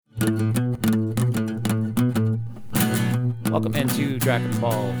Welcome into Dragon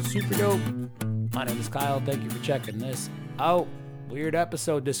Ball Super Dope. My name is Kyle. Thank you for checking this out. Weird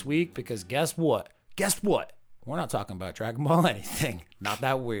episode this week because guess what? We're not talking about Dragon Ball anything. Not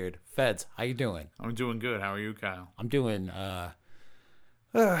that weird. Feds, how you doing? I'm doing good. How are you, Kyle? I'm doing,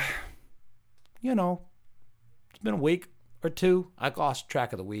 it's been a week or two. I lost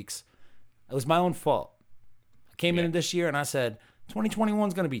track of the weeks. It was my own fault. I came in this year and I said, 2021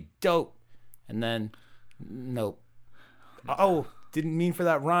 is going to be dope. And then, nope. Oh, didn't mean for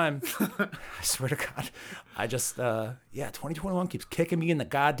that rhyme. I swear to God. I just, 2021 keeps kicking me in the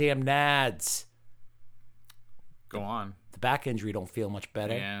goddamn nads. Go on. The back injury don't feel much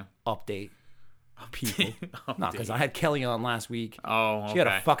better. Yeah. Update. People. No, because I had Kelly on last week. Oh, okay. She had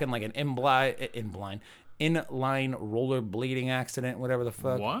a fucking like an inline rollerblading accident, whatever the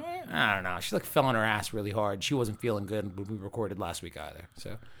fuck. What? I don't know. She like fell on her ass really hard. She wasn't feeling good when we recorded last week either.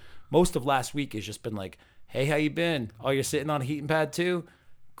 So most of last week has just been like, hey, how you been? Oh, you're sitting on a heating pad too?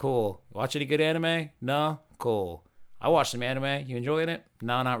 Cool. Watch any good anime? No? Cool. I watched some anime. You enjoying it?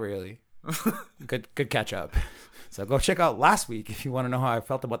 No, not really. Good catch up. So go check out last week if you want to know how I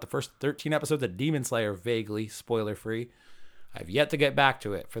felt about the first 13 episodes of Demon Slayer, vaguely spoiler free. I've yet to get back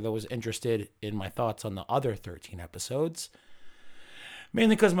to it for those interested in my thoughts on the other 13 episodes.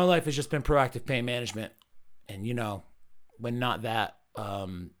 Mainly because my life has just been proactive pain management. And, when not that,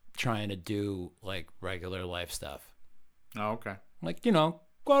 trying to do like regular life stuff. Oh, okay. Like, go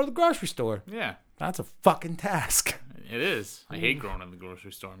to the grocery store. Yeah. That's a fucking task. It is. I hate going to the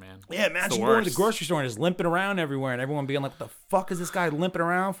grocery store, man. Yeah, imagine going to the grocery store and just limping around everywhere and everyone being like, what the fuck is this guy limping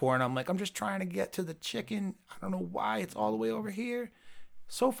around for? And I'm like, I'm just trying to get to the chicken. I don't know why it's all the way over here.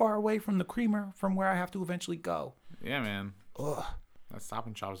 So far away from the creamer from where I have to eventually go. Yeah, man. Ugh. That Stop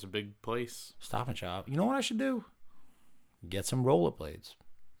and Shop is a big place. Stop and Shop. You know what I should do? Get some rollerblades.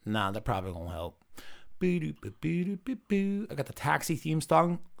 Nah, that probably won't help. I got the Taxi theme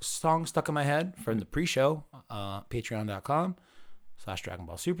song stuck in my head from the pre-show, patreon.com/Dragon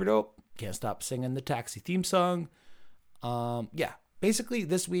Ball Super Dope. Can't stop singing the Taxi theme song. Basically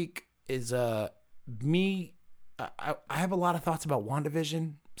this week is me. I have a lot of thoughts about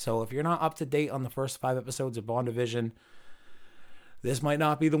WandaVision. So if you're not up to date on the first 5 episodes of WandaVision, this might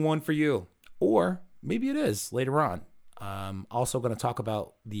not be the one for you. Or maybe it is later on. Also going to talk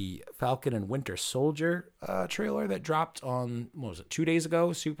about the Falcon and Winter Soldier trailer that dropped on, 2 days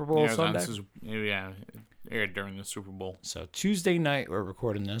ago, Super Bowl Sunday? It aired during the Super Bowl. So Tuesday night, we're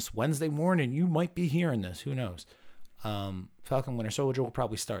recording this. Wednesday morning, you might be hearing this. Who knows? Falcon Winter Soldier will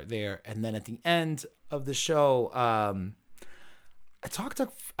probably start there. And then at the end of the show, I talked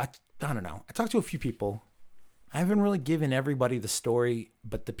to a few people. I haven't really given everybody the story,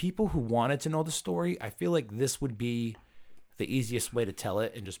 but the people who wanted to know the story, I feel like this would be the easiest way to tell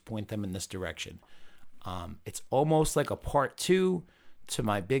it and just point them in this direction. It's almost like a part 2 to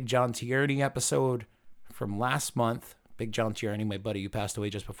my Big John Tierney episode from last month. Big John Tierney, my buddy who passed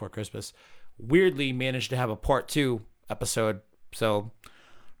away just before Christmas, weirdly managed to have a part 2 episode. So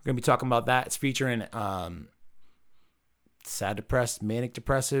we're going to be talking about that. It's featuring sad, depressed, manic,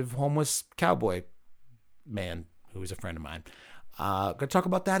 depressive, homeless cowboy man who is a friend of mine. Gonna talk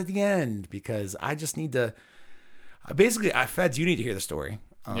about that at the end because I just need to Feds, you need to hear the story.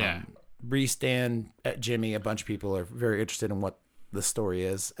 Bree, Stan, Jimmy, a bunch of people are very interested in what the story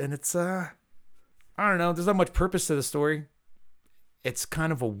is, and it's I don't know, there's not much purpose to the story. It's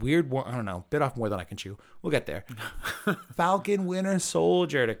kind of a weird one. I don't know, bit off more than I can chew. We'll get there. Falcon Winter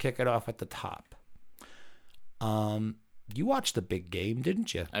Soldier to kick it off at the top. You watched the big game,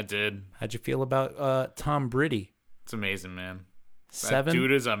 didn't you? I did. How'd you feel about Tom Brady? It's amazing, man. 7? That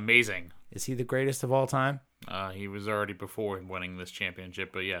dude is amazing. Is he the greatest of all time? He was already before winning this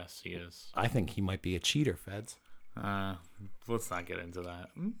championship, but yes, he is. I think he might be a cheater, Feds. Let's not get into that.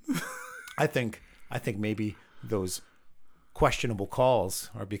 I think maybe those questionable calls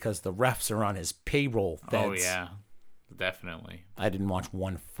are because the refs are on his payroll, Feds. Oh, yeah. Definitely. I didn't watch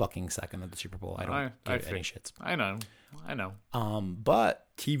one fucking second of the Super Bowl. I don't give any shits. I know. But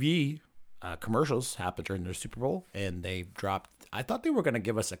TV commercials happened during the Super Bowl, and they dropped. I thought they were going to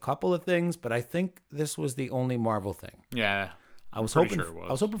give us a couple of things, but I think this was the only Marvel thing. Yeah, I was hoping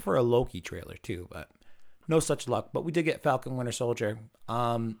for a Loki trailer too, but no such luck. But we did get Falcon Winter Soldier.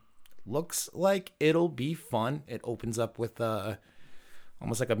 Looks like it'll be fun. It opens up with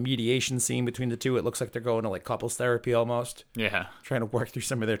almost like a mediation scene between the two. It looks like they're going to like couples therapy almost. Yeah, trying to work through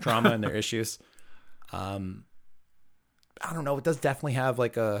some of their trauma and their issues. I don't know. It does definitely have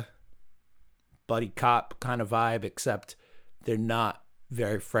like a buddy cop kind of vibe, except they're not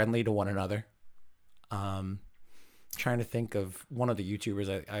very friendly to one another. Trying to think of one of the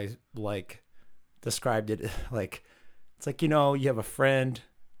YouTubers I like described it like It's like, you have a friend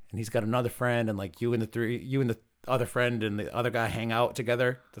and he's got another friend, and like you and the other friend and the other guy hang out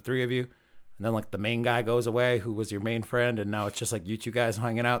together, the three of you. And then like the main guy goes away, who was your main friend. And now it's just like you two guys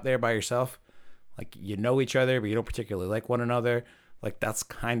hanging out there by yourself. Like, you know each other, but you don't particularly like one another. Like, that's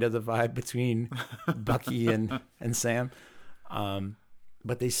kind of the vibe between Bucky and Sam.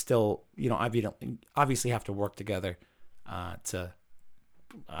 But they still, obviously have to work together to,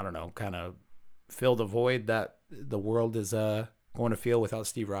 I don't know, kind of fill the void that the world is going to feel without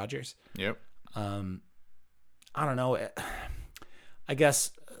Steve Rogers. Yep. I don't know. I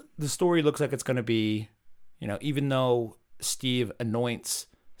guess the story looks like it's going to be, even though Steve anoints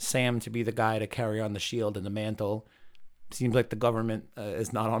Sam to be the guy to carry on the shield and the mantle, seems like the government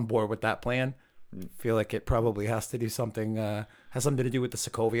is not on board with that plan. Feel like it probably has to do something, has something to do with the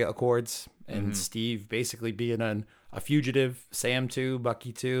Sokovia Accords and Steve basically being a fugitive, Sam too,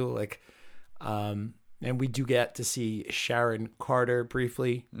 Bucky too. Like, and we do get to see Sharon Carter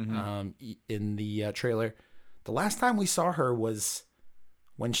briefly in the trailer. The last time we saw her was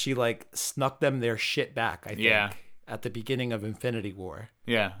when she like snuck them their shit back, I think. Yeah. At the beginning of Infinity War.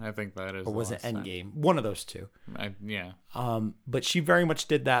 Yeah, I think that is. Or was it Endgame? One of those two. Yeah. But she very much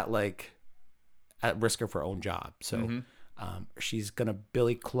did that like at risk of her own job. So she's gonna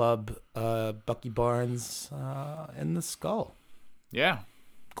Billy Club Bucky Barnes in the skull. Yeah.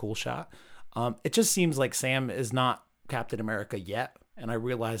 Cool shot. It just seems like Sam is not Captain America yet. And I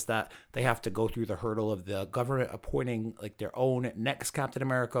realized that they have to go through the hurdle of the government appointing like their own next Captain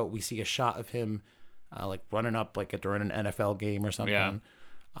America. We see a shot of him like running up like during an NFL game or something. Yeah.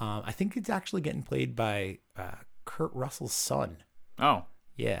 I think it's actually getting played by Kurt Russell's son. Oh.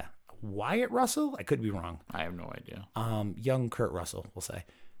 Yeah. Wyatt Russell? I could be wrong. I have no idea. Young Kurt Russell, we'll say.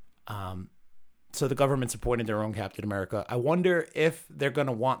 So the government's appointed their own Captain America. I wonder if they're going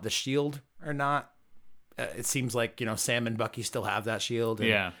to want the shield or not. It seems like, Sam and Bucky still have that shield. And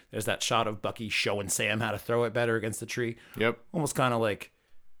yeah. There's that shot of Bucky showing Sam how to throw it better against the tree. Yep. Almost kind of like,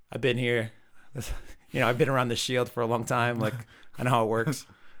 I've been here. I've been around the shield for a long time. Like, I know how it works.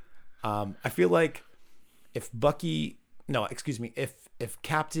 I feel like if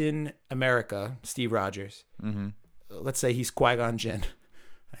Captain America, Steve Rogers, let's say he's Qui-Gon Jinn.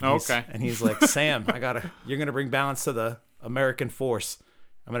 Okay. And he's like, Sam, you're going to bring balance to the American force.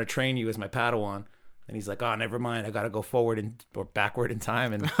 I'm going to train you as my Padawan. And he's like, oh, never mind. I got to go forward or backward in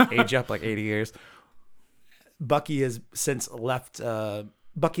time and age up like 80 years. Bucky has since been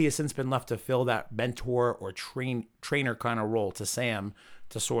left to fill that mentor or trainer kind of role to Sam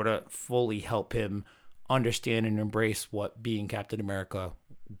to sort of fully help him understand and embrace what being Captain America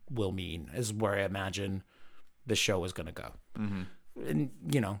will mean, is where I imagine the show is going to go. Mm-hmm. And,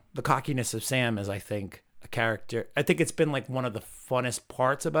 the cockiness of Sam is, I think, a character. I think it's been like one of the funnest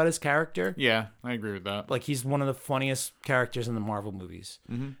parts about his character. Yeah, I agree with that. Like, he's one of the funniest characters in the Marvel movies.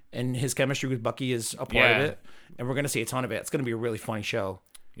 Mm-hmm. And his chemistry with Bucky is a part of it. And we're going to see a ton of it. It's going to be a really funny show.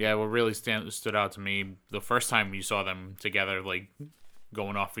 Yeah, what really stood out to me the first time you saw them together, like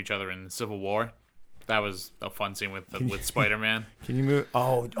going off each other in Civil War. That was a fun scene with Spider-Man. Can you move?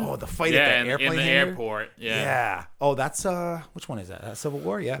 Oh, the fight at the airplane in the hangar? airport. Yeah. Yeah. Oh, that's which one is that? That's Civil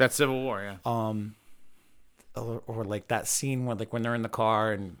War. Yeah. That's Civil War. Yeah. Or like that scene where like when they're in the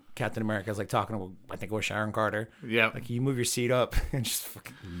car and Captain America's like talking to, I think it was Sharon Carter. Yeah. Like, you move your seat up and just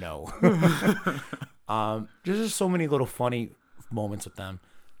fucking no. There's just so many little funny moments with them.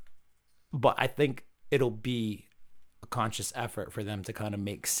 But I think it'll be a conscious effort for them to kind of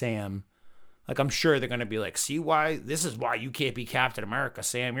make Sam, like, I'm sure they're going to be like, this is why you can't be Captain America,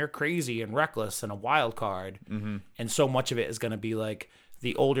 Sam. You're crazy and reckless and a wild card. Mm-hmm. And so much of it is going to be like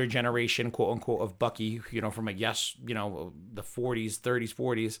the older generation, quote unquote, of Bucky, from the 40s, 30s,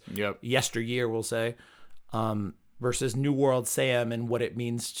 40s, yep, yesteryear, we'll say, versus New World Sam and what it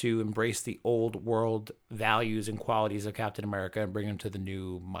means to embrace the old world values and qualities of Captain America and bring them to the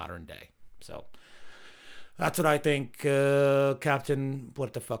new modern day. So that's what I think Captain,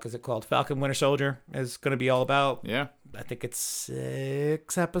 what the fuck is it called? Falcon Winter Soldier is going to be all about. Yeah. I think it's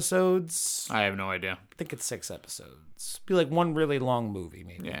 6 episodes. I have no idea. I think it's 6 episodes. Be like one really long movie,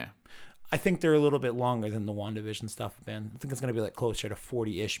 maybe. Yeah. I think they're a little bit longer than the WandaVision stuff, man. I think it's going to be like closer to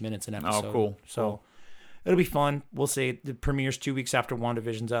 40-ish minutes an episode. Oh, cool. So it'll be fun. We'll see. The premiere's 2 weeks after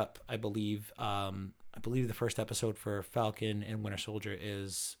WandaVision's up, I believe. I believe the first episode for Falcon and Winter Soldier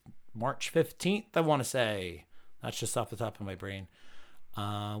is March 15th, I want to say. That's just off the top of my brain.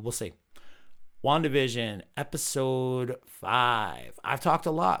 We'll see. WandaVision, episode 5. I've talked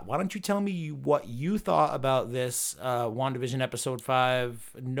a lot. Why don't you tell me what you thought about this WandaVision episode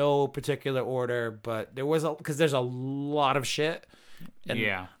 5? No particular order, but there's a lot of shit. And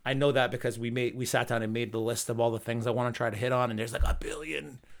Yeah. I know that because we sat down and made the list of all the things I want to try to hit on, and there's like a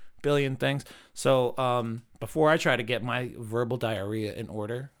billion things. So before I try to get my verbal diarrhea in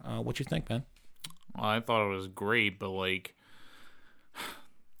order, what you think, man? Well, I thought it was great, but like,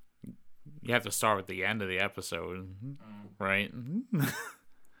 you have to start with the end of the episode, right?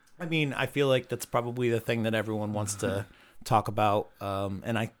 I mean, I feel like that's probably the thing that everyone wants to talk about,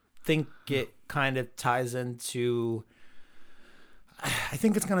 and I think it kind of ties into. I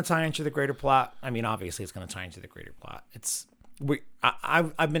think it's going to tie into the greater plot. I mean, obviously, it's going to tie into the greater plot.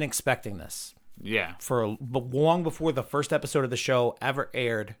 I've been expecting this. Yeah. But long before the first episode of the show ever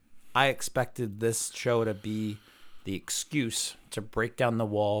aired, I expected this show to be the excuse to break down the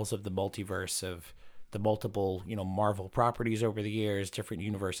walls of the multiverse of the multiple, Marvel properties over the years, different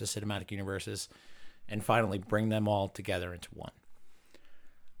universes, cinematic universes, and finally bring them all together into one.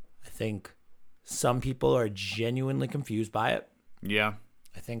 I think some people are genuinely confused by it. Yeah.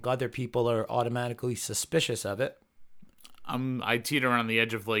 I think other people are automatically suspicious of it. I teeter on the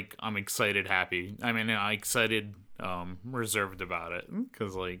edge of like, I'm excited, happy. I mean, I'm excited, reserved about it.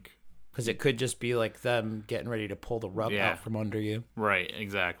 Because it could just be like them getting ready to pull the rug out from under you. Right,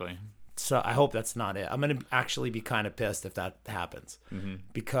 exactly. So I hope that's not it. I'm going to actually be kind of pissed if that happens. Mm-hmm.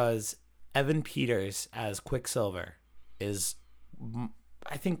 Because Evan Peters as Quicksilver is,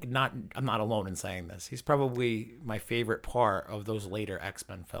 I think I'm not alone in saying this. He's probably my favorite part of those later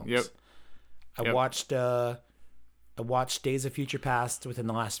X-Men films. Yep. I watched Days of Future Past within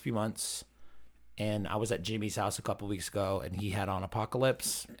the last few months, and I was at Jimmy's house a couple weeks ago, and he had on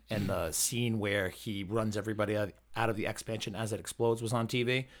Apocalypse, and the scene where he runs everybody out of the expansion as it explodes was on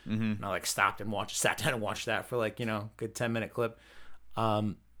TV. Mm-hmm. And I sat down and watched that for good 10-minute clip.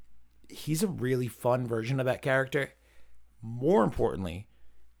 He's a really fun version of that character. More importantly,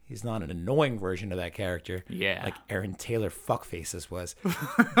 he's not an annoying version of that character. Yeah. Like Aaron Taylor Fuckfaces was.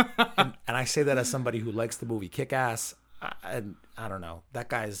 and I say that as somebody who likes the movie Kick-Ass. I don't know. That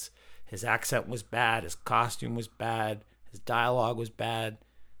guy's, his accent was bad. His costume was bad. His dialogue was bad.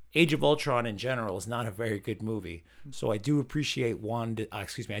 Age of Ultron in general is not a very good movie. So I do appreciate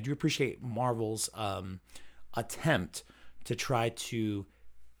I do appreciate Marvel's attempt to try to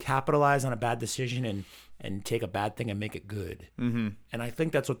capitalize on a bad decision and take a bad thing and make it good. Mm-hmm. And I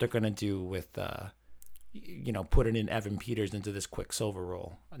think that's what they're going to do with, putting in Evan Peters into this Quicksilver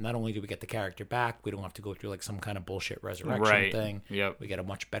role. And not only do we get the character back, we don't have to go through some kind of bullshit resurrection thing. Yep. We get a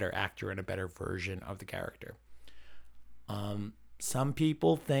much better actor and a better version of the character. Some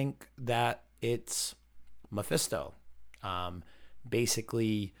people think that it's Mephisto.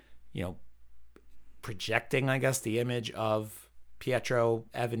 Basically, projecting, I guess, the image of Pietro,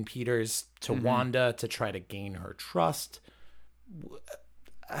 Evan Peters to mm-hmm. Wanda to try to gain her trust.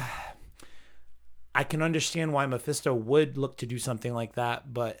 I can understand why Mephisto would look to do something like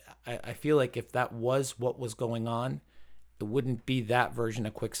that, but I feel like if that was what was going on, it wouldn't be that version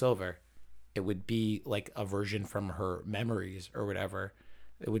of Quicksilver. It would be like a version from her memories or whatever.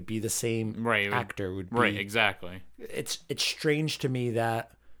 It would be the same actor. Right, exactly. It's strange to me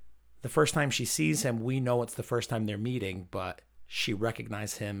that the first time she sees him, we know it's the first time they're meeting, but she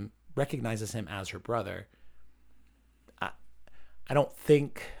recognizes him as her brother. I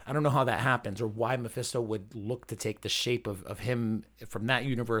don't know how that happens or why Mephisto would look to take the shape of him from that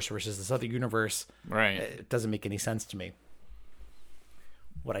universe versus this other universe. Right. It doesn't make any sense to me.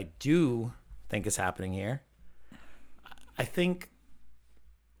 What I do think is happening here, I think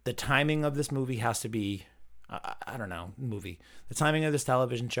the timing of this movie has to be, the timing of this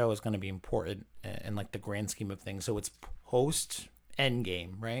television show is going to be important in the grand scheme of things. So it's post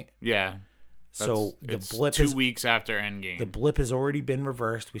Endgame, right? Yeah. So the blip 2 weeks after Endgame. The blip has already been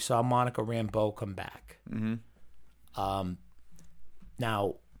reversed. We saw Monica Rambeau come back. Mm-hmm.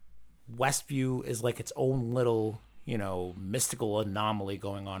 Now, Westview is like its own little, mystical anomaly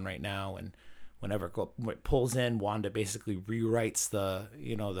going on right now. And whenever it pulls in, Wanda basically rewrites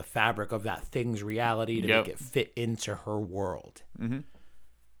the fabric of that thing's reality to make it fit into her world. Mm-hmm.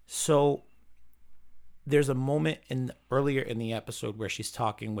 So there's a moment earlier in the episode where she's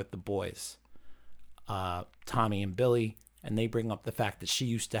talking with the boys. Tommy and Billy, and they bring up the fact that she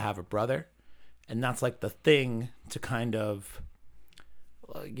used to have a brother, and that's the thing to kind of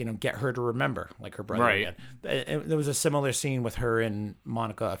get her to remember her brother again. And there was a similar scene with her and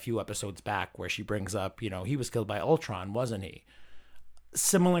Monica a few episodes back where she brings up he was killed by Ultron, wasn't he?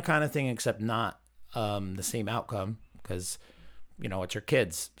 Similar kind of thing, except not the same outcome, because it's her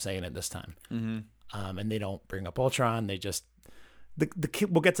kids saying it this time. Mm-hmm. And they don't bring up Ultron, they just the kid,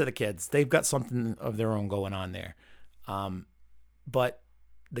 we'll get to the kids. They've got something of their own going on there. But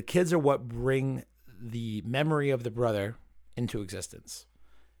the kids are what bring the memory of the brother into existence.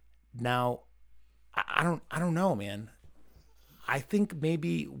 Now, I don't know, man. I think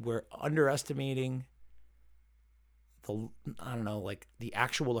maybe we're underestimating the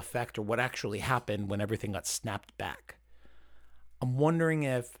actual effect or what actually happened when everything got snapped back. I'm wondering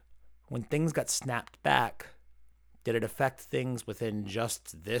if when things got snapped back, did it affect things within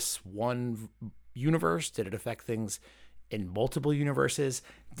just this one universe? Did it affect things in multiple universes?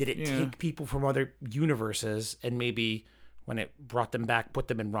 Did it take people from other universes and maybe when it brought them back, put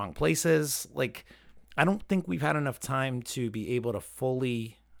them in wrong places? Like, I don't think we've had enough time to be able to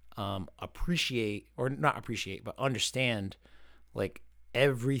fully appreciate, or not appreciate, but understand like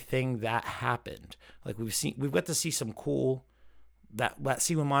everything that happened. Like we've got to see some cool that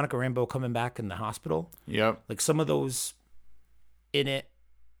scene with Monica Rambeau coming back in the hospital. Yep. Like some of those in it,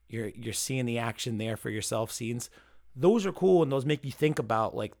 you're seeing the action there for yourself scenes. Those are cool, and those make you think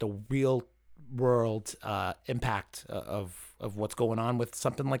about like the real world impact of what's going on with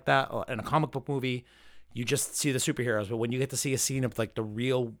something like that. In a comic book movie, you just see the superheroes, but when you get to see a scene of like the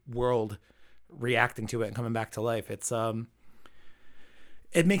real world reacting to it and coming back to life,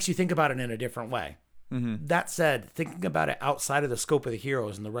 it makes you think about it in a different way. Mm-hmm. That said, thinking about it outside of the scope of the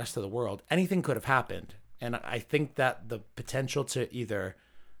heroes and the rest of the world, anything could have happened. And I think that the potential to either,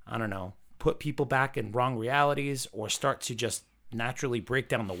 I don't know, put people back in wrong realities or start to just naturally break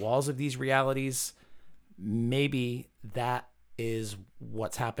down the walls of these realities, maybe that is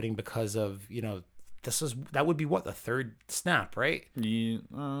what's happening because of, that would be what, the third snap, right? Yeah,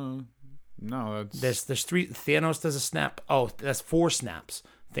 no, that's... There's three. Thanos does a snap. Oh, that's 4 snaps.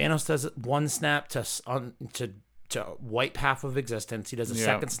 Thanos does one snap to wipe half of existence. He does a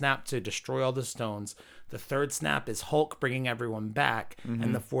second snap to destroy all the stones. The third snap is Hulk bringing everyone back,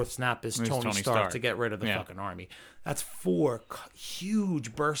 and the fourth snap is Tony Stark to get rid of the fucking army. That's 4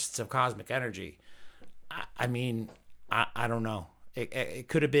 huge bursts of cosmic energy. I mean, I don't know. It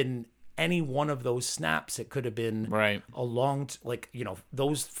could have been any one of those snaps. It could have been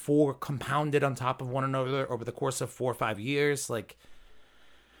those 4 compounded on top of one another over the course of 4 or 5 years. Like,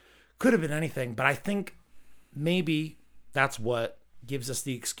 could have been anything, but I think maybe that's what gives us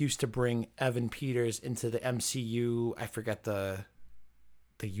the excuse to bring Evan Peters into the MCU. I forget the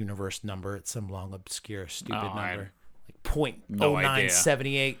universe number. It's some long, obscure, stupid number. Like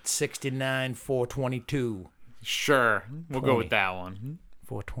 .097869 Sure. We'll go with that one.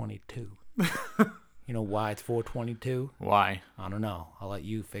 422. You know why it's 422? Why? I don't know. I'll let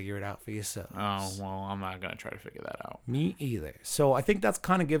you figure it out for yourself. Oh, well, I'm not going to try to figure that out. Me either. So I think that's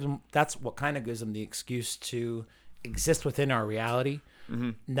what kind of gives them the excuse to exist within our reality.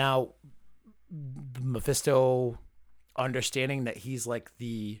 Mm-hmm. Now, Mephisto understanding that he's like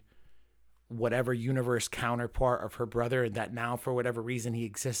the whatever universe counterpart of her brother, and that now for whatever reason he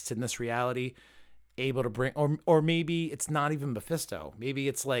exists in this reality, able to bring, or maybe it's not even Mephisto. Maybe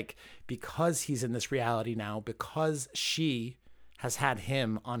it's like because he's in this reality now, because she has had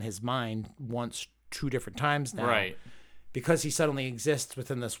him on his mind once 2 different times now. Right. Because he suddenly exists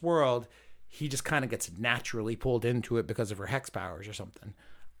within this world, he just kind of gets naturally pulled into it because of her hex powers or something.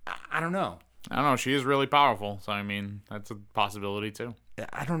 I don't know. She is really powerful. So, I mean, that's a possibility too.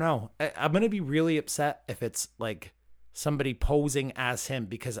 I don't know. I'm going to be really upset if it's like somebody posing as him,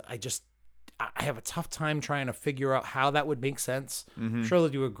 because I have a tough time trying to figure out how that would make sense. Mm-hmm. I'm sure they'll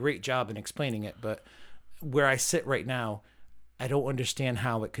do a great job in explaining it, but where I sit right now, I don't understand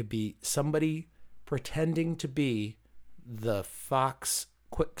how it could be somebody pretending to be the Fox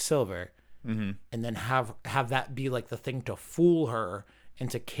Quicksilver, mm-hmm. and then have that be like the thing to fool her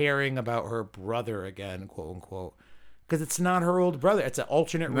into caring about her brother again, quote unquote. Because it's not her old brother. It's an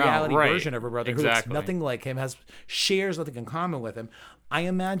alternate reality version of her brother who looks nothing like him, shares nothing in common with him. I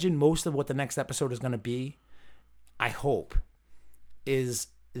imagine most of what the next episode is going to be, I hope, is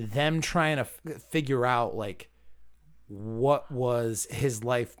them trying to figure out like what was his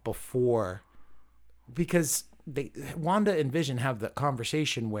life before. Because Wanda and Vision have the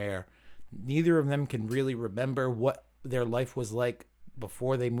conversation where neither of them can really remember what their life was like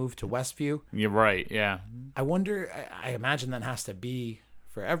before they moved to Westview. You're right, yeah. I wonder, I imagine that has to be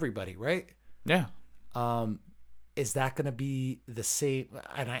for everybody, right? Yeah. Is that going to be the same?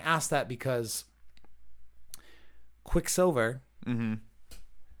 And I ask that because Quicksilver, mm-hmm.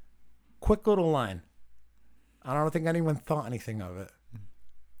 quick little line. I don't think anyone thought anything of it.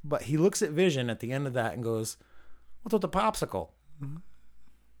 But he looks at Vision at the end of that and goes, "What's with the popsicle?" Mm-hmm.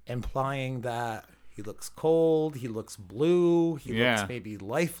 Implying that he looks cold, he looks blue, he looks maybe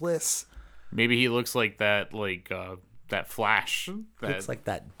lifeless. Maybe he looks like that, that flash. Looks like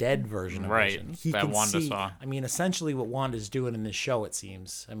that dead version of Vision. He that can Wanda see, saw. I mean, essentially what Wanda's doing in this show, it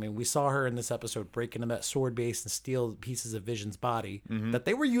seems. I mean, we saw her in this episode break into that sword base and steal pieces of Vision's body that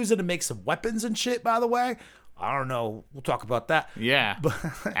they were using to make some weapons and shit, by the way. I don't know. We'll talk about that. Yeah.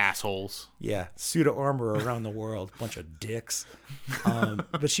 Assholes. Yeah. Pseudo armor around the world. Bunch of dicks.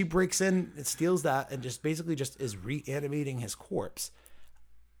 But she breaks in and steals that and just basically just is reanimating his corpse.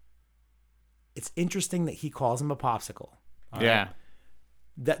 It's interesting that he calls him a popsicle. Yeah.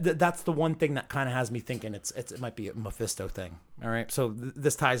 That's the one thing that kind of has me thinking it might be a Mephisto thing. All right. So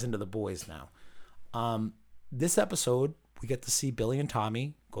this ties into the boys now. This episode, we get to see Billy and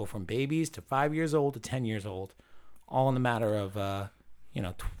Tommy go from babies to 5 years old to 10 years old, all in the matter of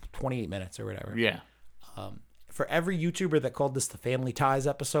 28 minutes or whatever. Yeah. For every YouTuber that called this the Family Ties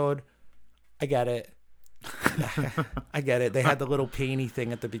episode, I get it. I get it. They had the little painty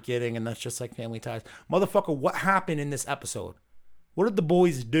thing at the beginning, and that's just like Family Ties. Motherfucker, what happened in this episode? What did the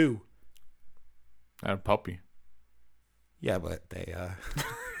boys do? Had a puppy. Yeah, but they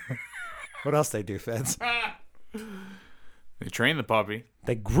what else they do, Feds? They trained the puppy.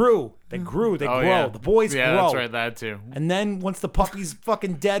 They grew. They grow. Yeah. The boys grow. Yeah, that's right, that too. And then once the puppy's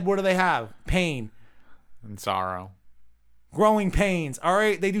fucking dead, what do they have? Pain. And sorrow. Growing Pains. All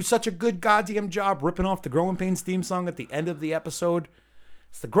right. They do such a good goddamn job ripping off the Growing Pains theme song at the end of the episode.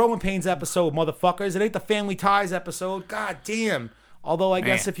 It's the Growing Pains episode, motherfuckers. It ain't the Family Ties episode. God damn. Although I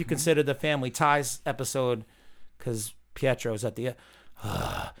guess if you consider the Family Ties episode, because Pietro's at the end.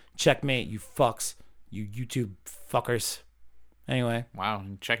 Checkmate, you fucks. You YouTube fuckers. Anyway. Wow.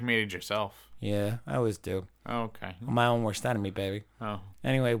 You checkmated yourself. Yeah, I always do. Oh, okay. I'm my own worst enemy, baby. Oh.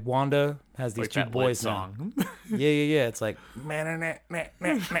 Anyway, Wanda has these Like two that boys lit now. song. Yeah. It's like,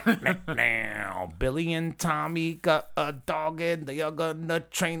 Billy and Tommy got a dog and they are gonna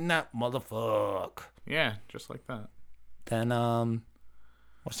train that motherfucker. Yeah, just like that. Then,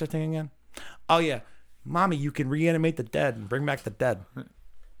 what's their thing again? Oh, yeah. Mommy, you can reanimate the dead and bring back the dead.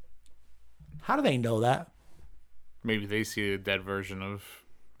 How do they know that? Maybe they see the dead version of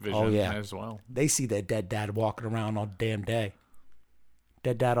Vision as well. They see their dead dad walking around all damn day.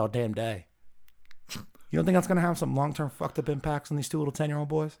 Dead dad all damn day. You don't think that's going to have some long-term fucked up impacts on these two little 10-year-old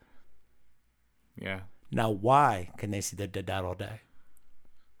boys? Yeah. Now, why can they see their dead dad all day?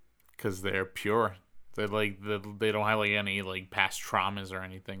 Because they're pure. They they don't have like any like past traumas or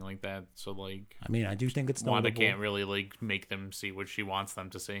anything like that. So like, I mean, I do think it's Wanda notable. can't really like make them see what she wants them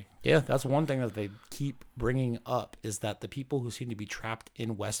to see. Yeah, that's one thing that they keep bringing up is that the people who seem to be trapped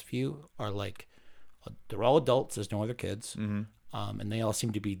in Westview are like, they're all adults. There's no other kids. Mm-hmm. And they all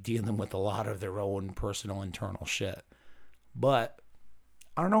seem to be dealing with a lot of their own personal internal shit. But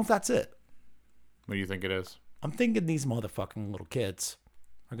I don't know if that's it. What do you think it is? I'm thinking these motherfucking little kids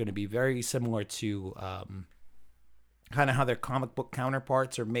are going to be very similar to kind of how their comic book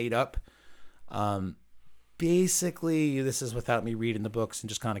counterparts are made up. Basically, this is without me reading the books and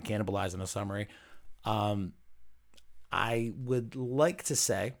just kind of cannibalizing a summary. I would like to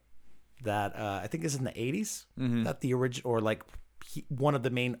say that I think it's in the 80s that the original, or like one of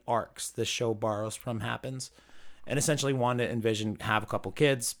the main arcs this show borrows from happens. And essentially Wanda and Vision have a couple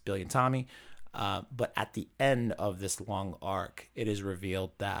kids, Billy and Tommy. But at the end of this long arc, it is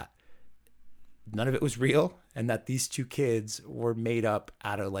revealed that none of it was real and that these two kids were made up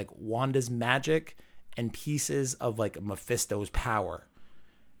out of like Wanda's magic and pieces of like Mephisto's power.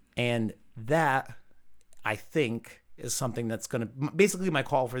 And that, I think, is something that's going to... Basically, my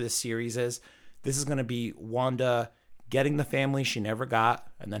call for this series is this is going to be Wanda getting the family she never got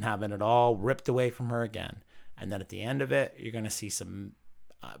and then having it all ripped away from her again. And then at the end of it, you're going to see some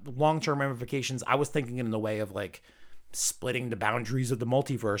long-term ramifications. I was thinking in the way of like splitting the boundaries of the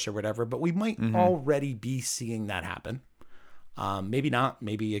multiverse or whatever, but we might already be seeing that happen. Maybe not.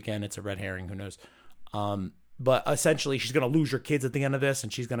 Maybe, again, it's a red herring. Who knows? But essentially, she's going to lose her kids at the end of this,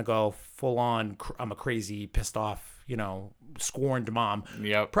 and she's going to go full on, I'm a crazy, pissed off, scorned mom.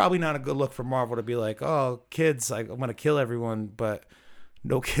 Yep. Probably Probably not a good look for Marvel to be like, oh, kids, I'm going to kill everyone, but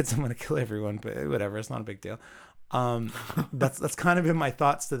no kids, I'm going to kill everyone. But whatever, it's not a big deal. That's kind of been my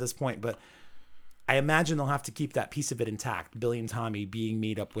thoughts to this point, but I imagine they'll have to keep that piece of it intact. Billy and Tommy being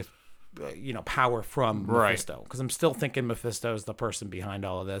made up with, power from Mephisto. Because I'm still thinking Mephisto is the person behind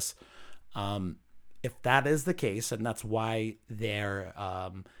all of this. If that is the case, and that's why they're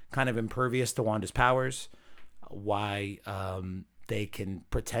kind of impervious to Wanda's powers, why they can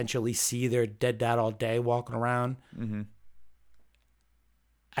potentially see their dead dad all day walking around,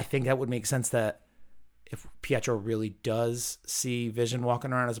 I think that would make sense that if Pietro really does see Vision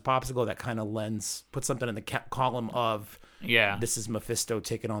walking around as a popsicle, that kind of puts something in the column of, this is Mephisto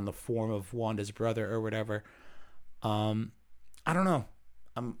taking on the form of Wanda's brother or whatever. I don't know.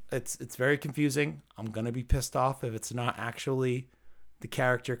 It's very confusing. I'm gonna be pissed off if it's not actually the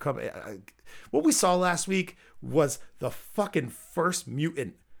character coming. What we saw last week was the fucking first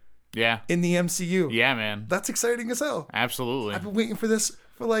mutant. Yeah. In the MCU. Yeah, man. That's exciting as hell. Absolutely. I've been waiting for this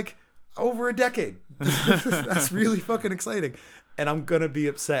for like over a decade. That's really fucking exciting. And I'm gonna be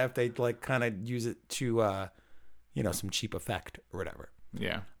upset if they like kind of use it to some cheap effect or whatever.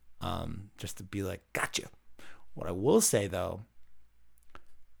 Yeah. Just to be like, gotcha. What I will say though,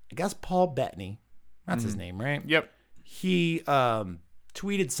 I guess Paul Bettany, that's his name, right? Yep. He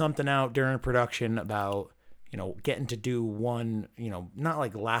tweeted something out during production about, getting to do one, not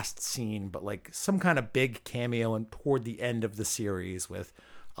like last scene, but like some kind of big cameo and toward the end of the series with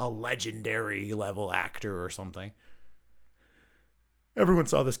a legendary level actor or something. Everyone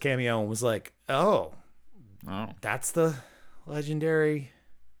saw this cameo and was like, oh, that's the legendary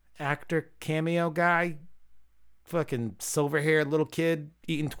actor cameo guy? Fucking silver-haired little kid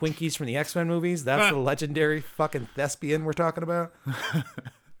eating Twinkies from the X-Men movies? That's the legendary fucking thespian we're talking about?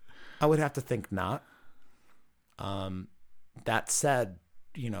 I would have to think not. That said,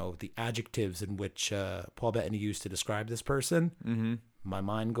 the adjectives in which Paul Bettany used to describe this person, my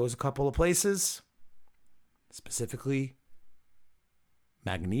mind goes a couple of places. Specifically,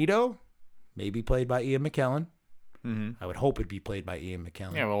 Magneto, maybe played by Ian McKellen. I would hope it'd be played by Ian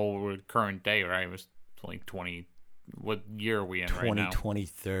McKellen. Yeah, well, we're current day, right? It was like 20... What year are we in right now?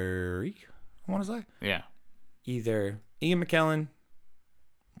 2023, I want to say. Yeah. Either Ian McKellen,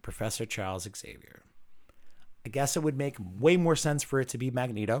 Professor Charles Xavier. I guess it would make way more sense for it to be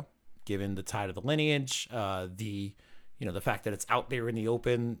Magneto, given the tie to the lineage, the fact that it's out there in the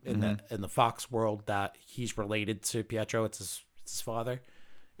open in the Fox world that he's related to Pietro. It's his father.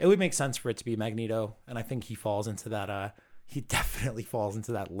 It would make sense for it to be Magneto, and I think he falls into that. He definitely falls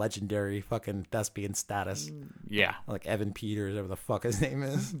into that legendary fucking thespian status. Yeah. Like Evan Peters, whatever the fuck his name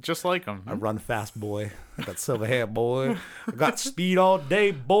is. Just like him. I run fast, boy. I got silver hair, boy. I got speed all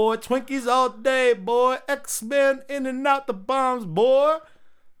day, boy. Twinkies all day, boy. X-Men in and out the bombs, boy.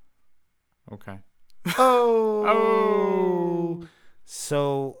 Okay. Oh.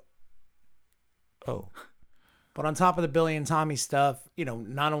 So. Oh. But on top of the Billy and Tommy stuff,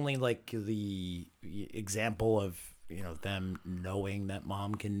 not only like the example of, them knowing that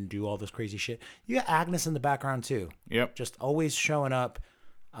mom can do all this crazy shit. You got Agnes in the background too. Yep. Just always showing up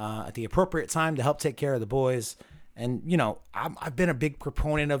at the appropriate time to help take care of the boys. And, I've been a big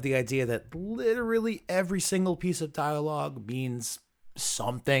proponent of the idea that literally every single piece of dialogue means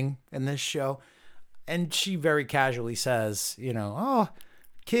something in this show. And she very casually says, oh,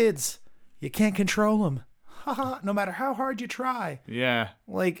 kids, you can't control them. No matter how hard you try. Yeah.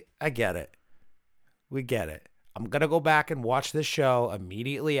 Like, I get it. We get it. I'm going to go back and watch this show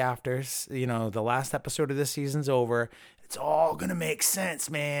immediately after, the last episode of this season's over. It's all going to make sense,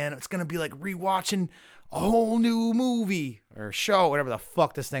 man. It's going to be like rewatching a whole new movie or show, whatever the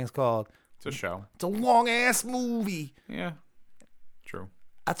fuck this thing's called. It's a show. It's a long-ass movie. Yeah, true.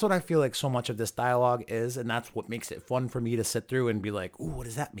 That's what I feel like so much of this dialogue is, and that's what makes it fun for me to sit through and be like, ooh, what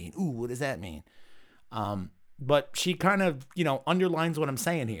does that mean? Ooh, what does that mean? But she kind of, underlines what I'm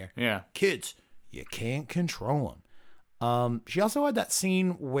saying here. Yeah. Kids, you can't control them. She also had that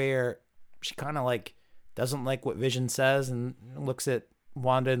scene where she kind of like doesn't like what Vision says and looks at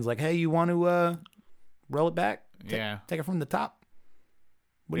Wanda and's like, hey, you want to roll it back? Yeah. Take it from the top?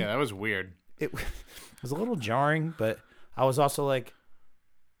 That was weird. It was a little jarring, but I was also like,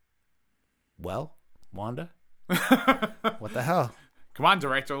 well, Wanda, what the hell? Come on,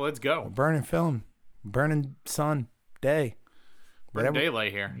 director, let's go. We're burning film, burning sun, day. Burn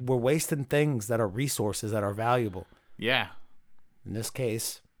daylight here. We're wasting things that are resources that are valuable. Yeah. In this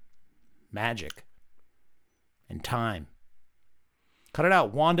case, magic and time. Cut it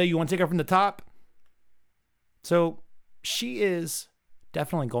out. Wanda, you want to take her from the top? So she is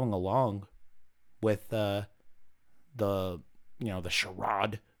definitely going along with the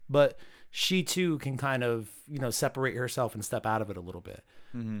charade, but she too can kind of, separate herself and step out of it a little bit.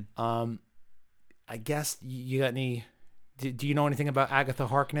 Mm-hmm. I guess you got any... Do you know anything about Agatha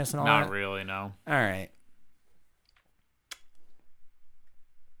Harkness and all that? Not really, no. All right.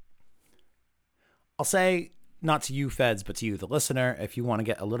 I'll say, not to you, Feds, but to you, the listener, if you want to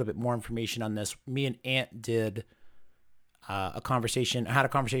get a little bit more information on this, me and Ant did had a conversation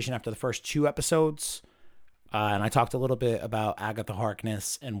after the first 2 episodes, and I talked a little bit about Agatha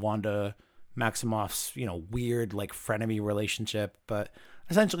Harkness and Wanda Maximoff's, weird, like, frenemy relationship, but...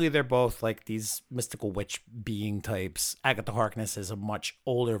 essentially, they're both like these mystical witch being types. Agatha Harkness is a much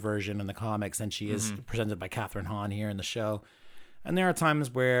older version in the comics than she is presented by Catherine Hahn here in the show. And there are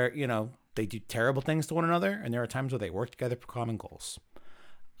times where, they do terrible things to one another, and there are times where they work together for common goals.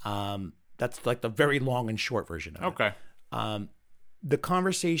 That's like the very long and short version of it. Okay. The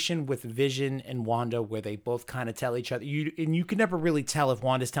conversation with Vision and Wanda, where they both kind of tell each other, you can never really tell if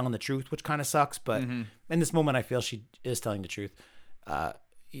Wanda's telling the truth, which kind of sucks. But in this moment, I feel she is telling the truth.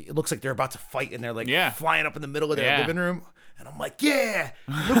 It looks like they're about to fight, and they're like flying up in the middle of their living room. And I'm like, yeah,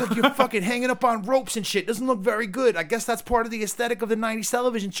 you look like you're fucking hanging up on ropes and shit. Doesn't look very good. I guess that's part of the aesthetic of the 90s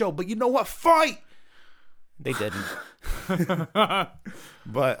television show. But you know what? Fight! They didn't.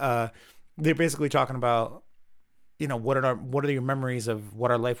 But they're basically talking about, what are your memories of what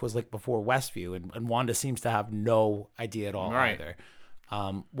our life was like before Westview? And Wanda seems to have no idea at all either.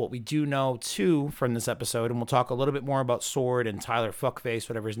 What we do know, too, from this episode, and we'll talk a little bit more about Sword and Tyler Fuckface,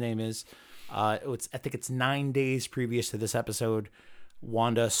 whatever his name is. I think it's 9 days previous to this episode,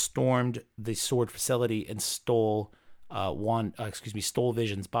 Wanda stormed the Sword facility and stole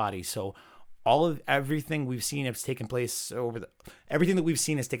Vision's body. So everything we've seen has taken place everything that we've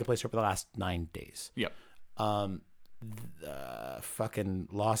seen has taken place over the last 9 days. Yep. Fucking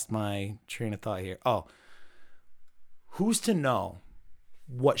lost my train of thought here. Oh, who's to know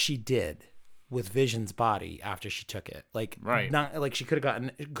what she did with Vision's body after she took it? Like, not like she could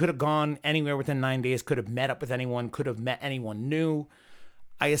have gone anywhere within 9 days, could have met up with anyone, could have met anyone new.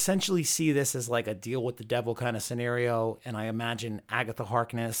 I essentially see this as like a deal with the devil kind of scenario, and I imagine Agatha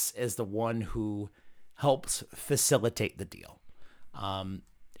Harkness is the one who helps facilitate the deal.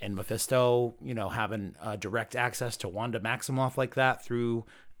 And Mephisto, having direct access to Wanda Maximoff like that through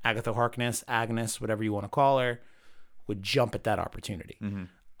Agatha Harkness, Agnes, whatever you want to call her, would jump at that opportunity.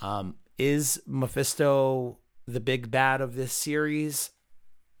 Is Mephisto the big bad of this series?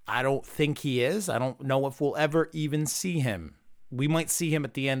 I don't think he is. I don't know if we'll ever even see him. We might see him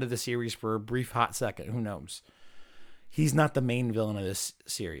at the end of the series for a brief hot second. Who knows? He's not the main villain of this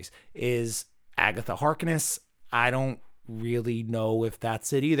series. Is Agatha Harkness? I don't really know if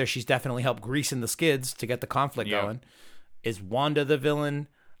that's it either. She's definitely helped greasing the skids to get the conflict going. Is Wanda the villain?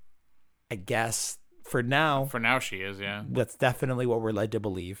 I guess for now. For now, she is. Yeah, that's definitely what we're led to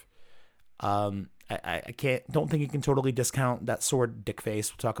believe. I don't think you can totally discount that Sword dick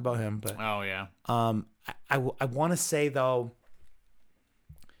face. We'll talk about him, but I want to say though.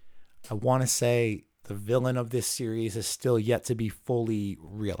 I want to say the villain of this series is still yet to be fully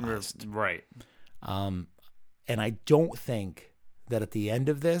realized. Right. And I don't think that at the end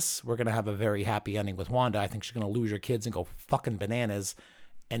of this, we're going to have a very happy ending with Wanda. I think she's going to lose her kids and go fucking bananas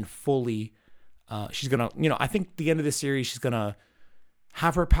and fully, she's going to, I think the end of the series, she's going to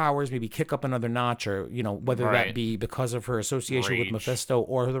have her powers maybe kick up another notch or, whether that be because of her association with Mephisto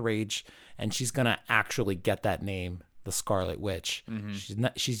or the rage. And she's going to actually get that name, the Scarlet Witch.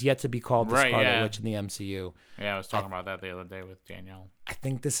 She's yet to be called the Scarlet Witch in the MCU. Yeah, I was talking about that the other day with Danielle. I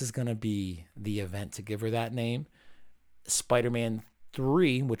think this is going to be the event to give her that name. Spider-Man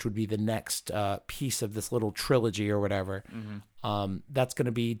 3, which would be the next piece of this little trilogy or whatever, that's going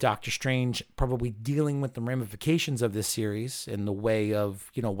to be Doctor Strange probably dealing with the ramifications of this series in the way of,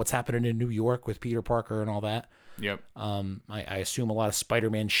 what's happening in New York with Peter Parker and all that. Yep. I assume a lot of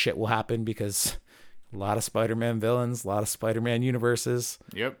Spider-Man shit will happen because a lot of Spider-Man villains, a lot of Spider-Man universes.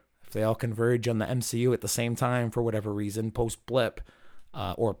 Yep. If they all converge on the MCU at the same time for whatever reason, post-blip,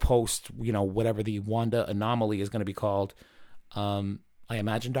 or post, whatever the Wanda anomaly is going to be called, I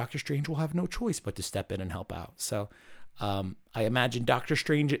imagine Doctor Strange will have no choice but to step in and help out. So I imagine Doctor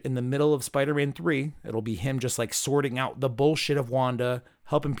Strange in the middle of Spider-Man 3, it'll be him just like sorting out the bullshit of Wanda,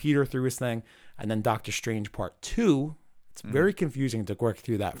 helping Peter through his thing, and then Doctor Strange Part 2, it's very confusing to work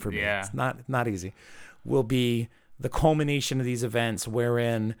through that for me. Yeah. It's not easy. Will be the culmination of these events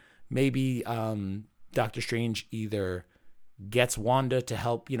wherein maybe Doctor Strange either gets Wanda to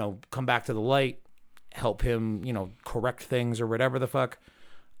help, come back to the light, help him, correct things or whatever the fuck.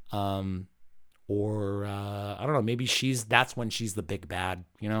 Or I don't know, maybe that's when she's the big bad,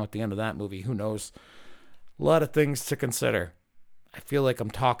 at the end of that movie. Who knows? A lot of things to consider. I feel like I'm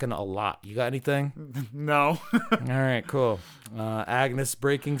talking a lot. You got anything? No. All right, cool. Agnes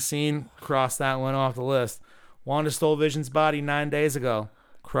breaking scene. Cross that one off the list. Wanda stole Vision's body 9 days ago.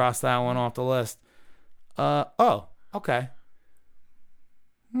 Cross that one off the list. Oh, okay.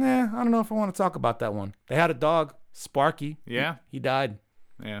 Nah, I don't know if I want to talk about that one. They had a dog, Sparky. Yeah. He died.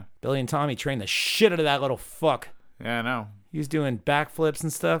 Yeah. Billy and Tommy trained the shit out of that little fuck. Yeah, I know. He was doing backflips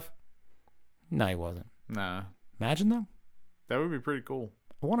and stuff. No, he wasn't. Nah. Imagine though. That would be pretty cool.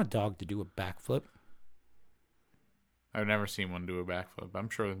 I want a dog to do a backflip. I've never seen one do a backflip. I'm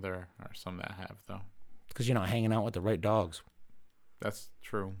sure that there are some that have, though. Because you're not hanging out with the right dogs. That's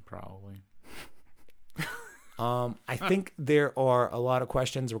true, probably. I think there are a lot of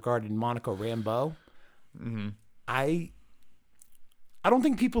questions regarding Monica Rambeau. Mm-hmm. I don't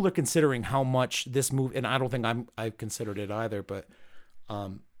think people are considering how much this movie, and I don't think I've considered it either, but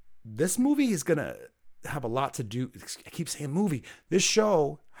this movie is gonna have a lot to do. I keep saying movie. This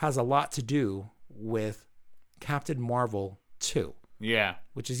show has a lot to do with Captain Marvel 2. Yeah.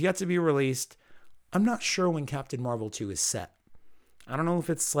 Which is yet to be released. I'm not sure when Captain Marvel 2 is set. I don't know if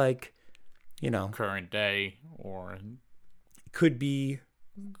it's like, current day, or it could be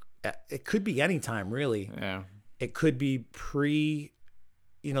any time, really. Yeah. It could be pre,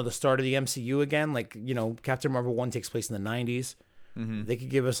 the start of the MCU again. Like, Captain Marvel 1 takes place in the 90s. Mm-hmm. They could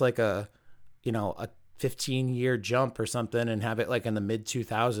give us like a 15-year jump or something and have it like in the mid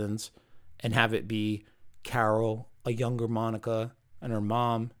 2000s and have it be Carol, a younger Monica, and her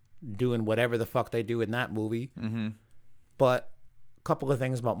mom doing whatever the fuck they do in that movie. Mm-hmm. But a couple of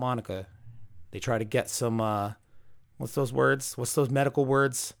things about Monica. They try to get some, what's those words? What's those medical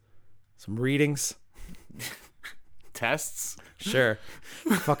words? Some readings? Tests? Sure.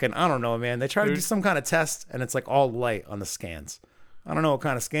 Fucking, I don't know, man. They try to do some kind of test, and it's like all light on the scans. I don't know what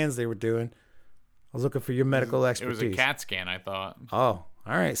kind of scans they were doing. I was looking for your medical expertise. It was a CAT scan, I thought. Oh, all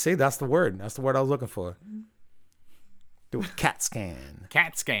right. See, that's the word. That's the word I was looking for. Do a CAT scan.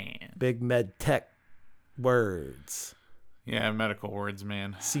 CAT scan. Big med tech words. Yeah, medical words,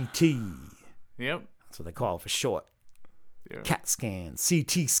 man. CT. Yep. That's what they call it for short. Yep. CAT scan.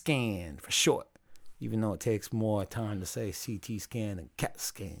 CT scan for short. Even though it takes more time to say CT scan than CAT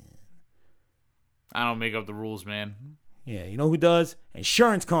scan. I don't make up the rules, man. Yeah, you know who does?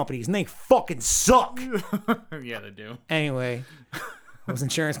 Insurance companies, and they fucking suck. Yeah, they do. Anyway, those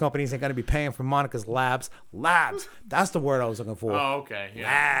insurance companies ain't going to be paying for Monica's labs. Labs. That's the word I was looking for. Oh, okay. Yeah.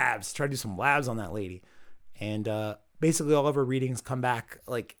 Labs. Try to do some labs on that lady. And basically all of her readings come back.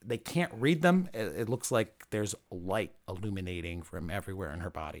 Like, they can't read them. It looks like there's light illuminating from everywhere in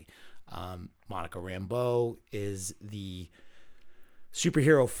her body. Monica Rambeau is the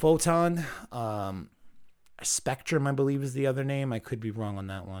superhero Photon. Spectrum, I believe, is the other name. I could be wrong on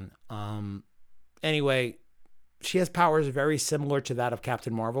that one. Anyway, she has powers very similar to that of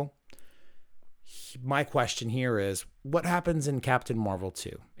Captain Marvel. My question here is, what happens in Captain Marvel 2?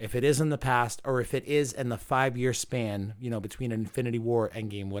 If it is in the past, or if it is in the 5-year span, between Infinity War,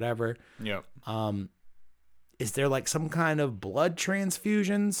 Endgame, whatever. Yep. Is there like some kind of blood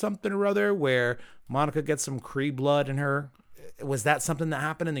transfusion, something or other, where Monica gets some Kree blood in her? Was that something that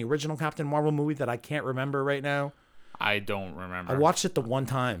happened in the original Captain Marvel movie that I can't remember right now? I don't remember. I watched it the one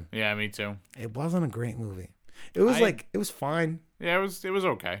time. Yeah, me too. It wasn't a great movie. It was it was fine. Yeah, it was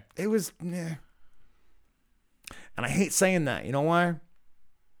okay. It was, yeah. And I hate saying that. You know why?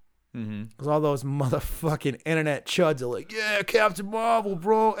 Because all those motherfucking internet chuds are like, yeah, Captain Marvel,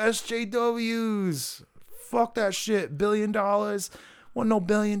 bro, SJWs. Fuck that shit. $1 billion. Want no $1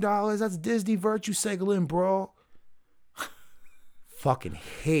 billion? That's Disney virtue signaling, bro. Fucking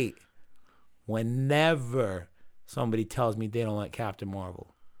hate whenever somebody tells me they don't like Captain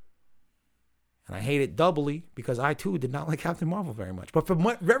Marvel. And I hate it doubly because I too did not like Captain Marvel very much, but for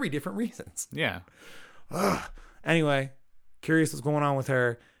very different reasons. Yeah. Anyway, curious what's going on with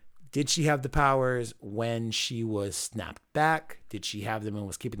her. Did she have the powers when she was snapped back? Did she have them and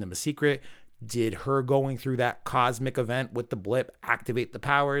was keeping them a secret? Did her going through that cosmic event with the blip activate the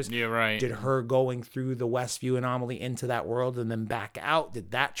powers? Yeah, right. Did her going through the Westview anomaly into that world and then back out,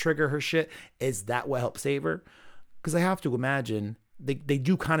 did that trigger her shit? Is that what helped save her? Because I have to imagine they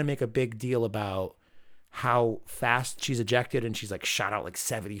do kind of make a big deal about how fast she's ejected and she's like shot out like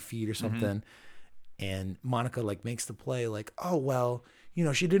 70 feet or something. And Monica like makes the play like, oh, well,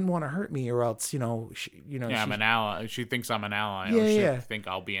 she didn't want to hurt me or else, Yeah, I'm an ally. She thinks I'm an ally. Yeah, or she yeah. think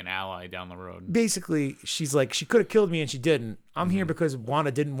I'll be an ally down the road. Basically, she's like, she could have killed me and she didn't. I'm here because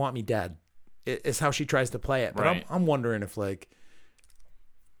Wanda didn't want me dead. It's how she tries to play it. But right. I'm wondering if like,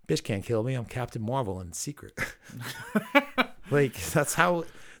 bitch can't kill me. I'm Captain Marvel in secret. Like that's how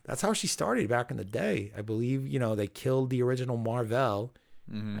she started back in the day. I believe, they killed the original Marvel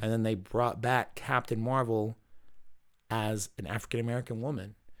and then they brought back Captain Marvel as an African-American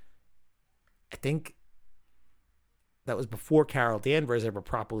woman. I think that was before Carol Danvers ever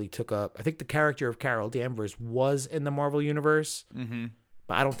properly took up. I think the character of Carol Danvers was in the Marvel Universe,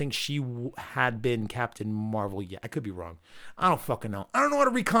 but I don't think she had been Captain Marvel yet. I could be wrong. I don't fucking know. I don't know how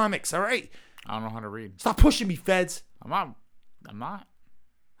to read comics, all right? I don't know how to read. Stop pushing me, feds. I'm not.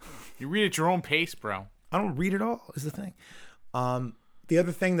 You read at your own pace, bro. I don't read it all, is the thing. The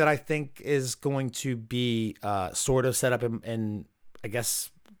other thing that I think is going to be sort of set up in, I guess,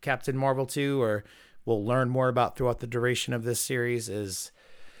 Captain Marvel 2, or we'll learn more about throughout the duration of this series, is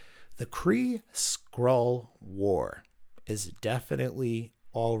The Kree-Skrull War is definitely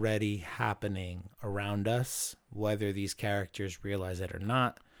already happening around us, whether these characters realize it or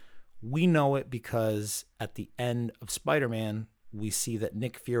not. We know it because at the end of Spider-Man, we see that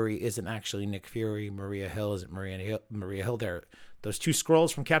Nick Fury isn't actually Nick Fury. Maria Hill isn't Maria Hill. They're those two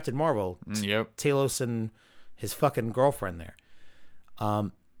Skrulls from Captain Marvel. Yep. Talos and his fucking girlfriend there.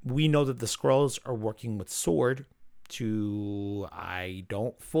 We know that the Skrulls are working with SWORD to... I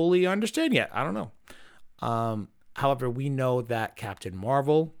don't fully understand yet. I don't know. However, we know that Captain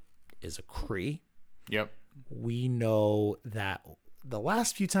Marvel is a Kree. Yep. We know that the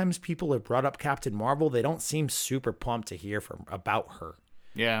last few times people have brought up Captain Marvel, they don't seem super pumped to hear about her.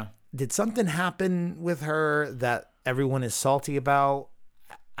 Yeah. Did something happen with her that everyone is salty about?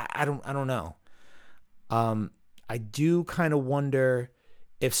 I don't know. I do kind of wonder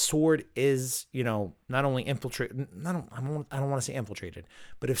if SWORD is, not only infiltrated. I don't want to say infiltrated,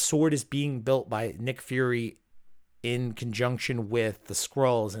 but if SWORD is being built by Nick Fury in conjunction with the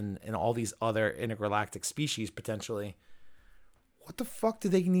Skrulls and all these other intergalactic species potentially. What the fuck do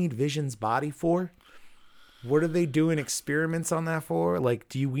they need Vision's body for? What are they doing experiments on that for? Like,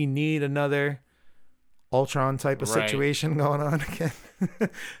 do we need another Ultron type of situation going on again? Is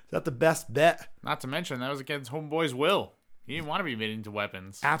that the best bet? Not to mention, that was against Homeboy's will. He didn't want to be made into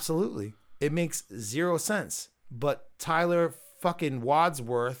weapons. Absolutely. It makes zero sense. But Tyler fucking Wad's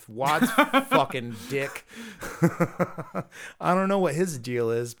fucking dick. I don't know what his deal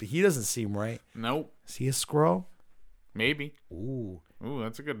is, but he doesn't seem right. Nope. Is he a Skrull? Maybe. Ooh,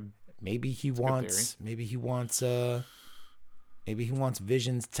 that's a good. Maybe he wants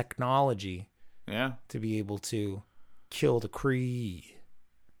Vision's technology. Yeah. To be able to kill the Kree.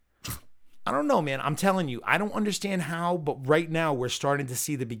 I don't know, man. I'm telling you, I don't understand how, but right now we're starting to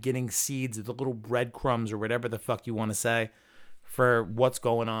see the beginning seeds of the little breadcrumbs or whatever the fuck you want to say for what's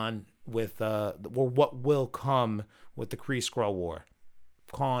going on with or what will come with the Kree-Skrull War.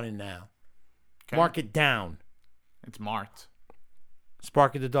 Calling it now. Okay. Mark it down. It's marked.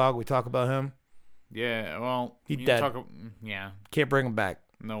 Sparky the dog, we talk about him. Yeah, well, he's dead. Yeah, can't bring him back.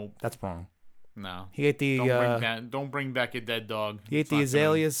 Nope, that's wrong. No, he ate the. Don't bring back a dead dog. He ate the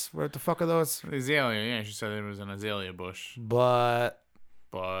azaleas. What the fuck are those? Azalea. Yeah, she said it was an azalea bush. But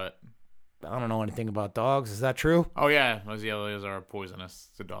I don't know anything about dogs. Is that true? Oh yeah, azaleas are poisonous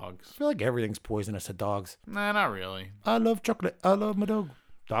to dogs. I feel like everything's poisonous to dogs. Nah, not really. I love chocolate. I love my dog.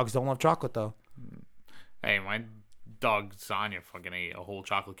 Dogs don't love chocolate though. Hey, my dog Sonya fucking ate a whole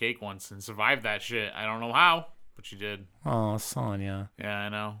chocolate cake once and survived that shit. I don't know how, but she did. Oh, Sonya. Yeah, I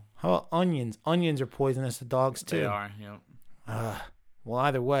know. How about onions? Onions are poisonous to dogs too. They are, yep. Well,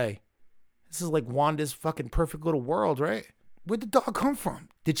 either way, this is like Wanda's fucking perfect little world, right? Where'd the dog come from?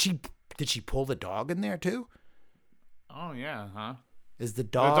 Did she pull the dog in there too? Oh yeah, huh? Is the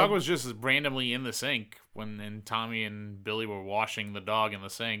dog? The dog was just randomly in the sink when Tommy and Billy were washing the dog in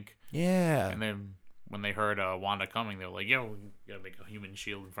the sink. Yeah. And then when they heard Wanda coming, they were like, "Yo, we gotta make a human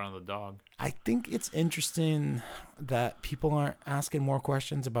shield in front of the dog." I think it's interesting that people aren't asking more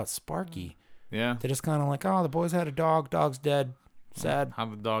questions about Sparky. Yeah. They're just kind of like, "Oh, the boys had a dog. Dog's dead. Sad."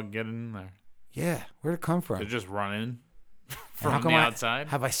 How'd the dog get in there? Yeah. Where'd it come from? They're just running from the outside.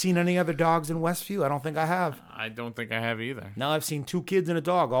 Have I seen any other dogs in Westview? I don't think I have. I don't think I have either. Now I've seen 2 kids and a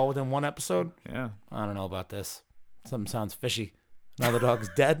dog all within one episode. Yeah. I don't know about this. Something sounds fishy. Now the dog's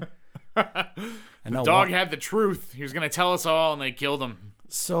dead. The dog had the truth. He was going to tell us all, and they killed him.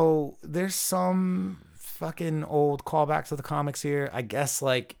 So there's some fucking old callbacks to the comics here. I guess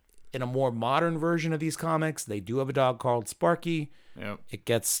like in a more modern version of these comics, they do have a dog called Sparky. Yep. It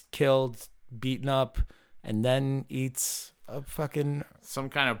gets killed, beaten up, and then eats a fucking... some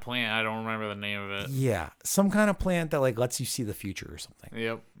kind of plant. I don't remember the name of it. Yeah. Some kind of plant that like lets you see the future or something.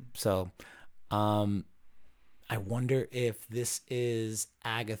 Yep. So, I wonder if this is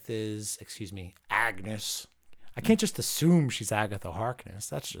Agnes. I can't just assume she's Agatha Harkness.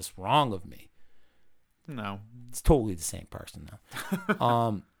 That's just wrong of me. No. It's totally the same person,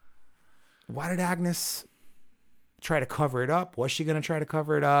 though. Why did Agnes try to cover it up? Was she going to try to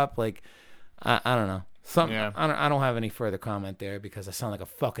cover it up? Like, I don't know. Yeah. I don't have any further comment there because I sound like a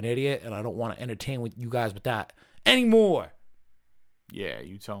fucking idiot, and I don't want to entertain with you guys with that anymore. Yeah,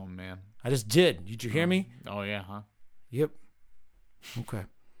 you tell him, man. I just did. Did you hear me? Oh, yeah, huh? Yep. Okay.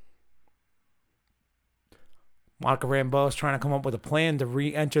 Monica Rambeau is trying to come up with a plan to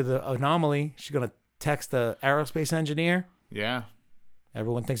re-enter the anomaly. She's going to text the aerospace engineer. Yeah.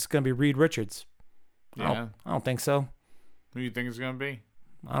 Everyone thinks it's going to be Reed Richards. Yeah. I don't think so. Who do you think it's going to be?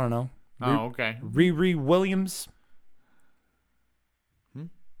 I don't know. Oh, okay. Riri Williams.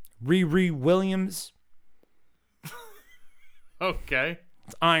 Riri Williams. Okay.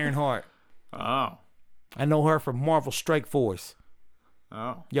 It's Ironheart. Oh. I know her from Marvel Strike Force.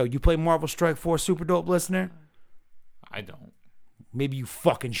 Oh. Yo, you play Marvel Strike Force, Super Dope listener? I don't. Maybe you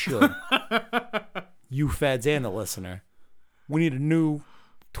fucking should. You feds and the listener. We need a new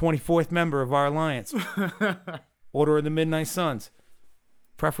 24th member of our alliance. Order of the Midnight Suns.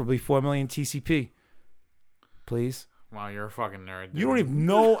 Preferably 4 million TCP. Please. Wow, you're a fucking nerd, dude. You don't even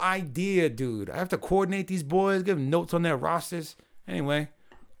no idea, dude. I have to coordinate these boys, give them notes on their rosters. Anyway,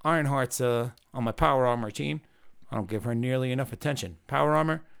 Ironheart's on my Power Armor team. I don't give her nearly enough attention. Power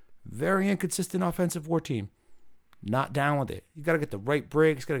Armor, very inconsistent offensive war team. Not down with it. You got to get the right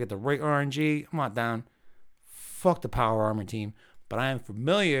breaks, got to get the right RNG. I'm not down. Fuck the Power Armor team. But I am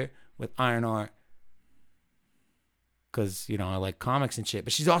familiar with Ironheart because, you know, I like comics and shit.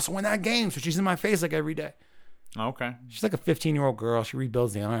 But she's also in that game, so she's in my face like every day. Okay. She's like a 15-year-old girl. She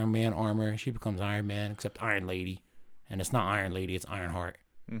rebuilds the Iron Man armor. She becomes Iron Man, except Iron Lady. And it's not Iron Lady, it's Ironheart.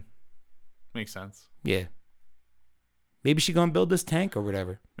 Makes sense. Yeah. Maybe she gonna build this tank or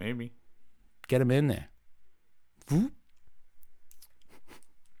whatever. Maybe. Get him in there. Whoop.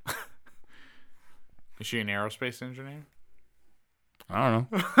 Is she an aerospace engineer? I don't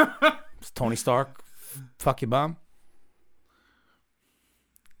know. It's Tony Stark. Fuck your mom.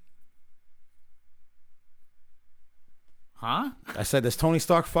 Huh? I said this Tony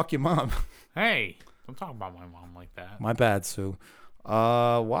Stark. Fuck your mom. Hey, don't talk about my mom like that. My bad, Sue.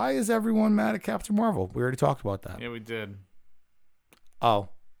 Why is everyone mad at Captain Marvel? We already talked about that. Yeah, we did. Oh.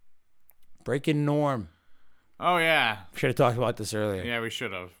 Breaking norm. Oh, yeah. Should have talked about this earlier. Yeah, we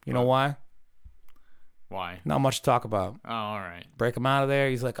should have. You know why? Why? Not much to talk about. Oh, all right. Break him out of there.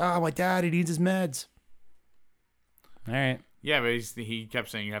 He's like, oh, my dad, he needs his meds. All right. Yeah, but he kept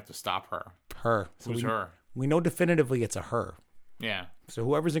saying you have to stop her. Her. So Who's her? We know definitively it's a her. Yeah. So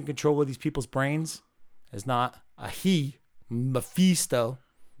whoever's in control of these people's brains is not a he, Mephisto.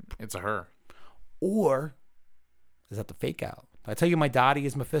 It's a her. Or is that the fake out? Did I tell you my daddy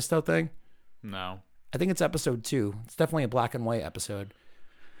is Mephisto thing? No. I think it's episode 2. It's definitely a black and white episode.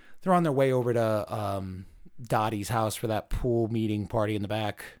 They're on their way over to Dottie's house for that pool meeting party in the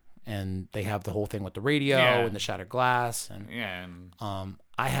back. And they have the whole thing with the radio and the shattered glass. And Yeah. And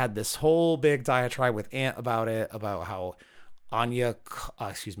I had this whole big diatribe with Aunt about it, about how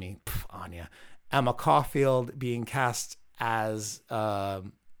Emma Caulfield being cast as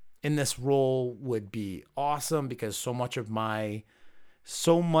in this role would be awesome because so much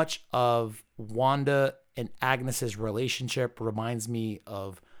of Wanda and Agnes's relationship reminds me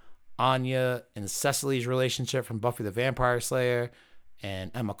of Anya and Cecily's relationship from Buffy the Vampire Slayer.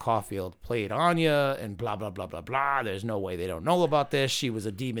 And Emma Caulfield played Anya and blah, blah, blah, blah, blah. There's no way they don't know about this. She was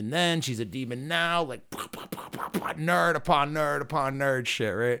a demon then. She's a demon now. Like, nerd upon nerd upon nerd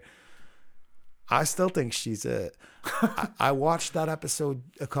shit, right? I still think she's it. I watched that episode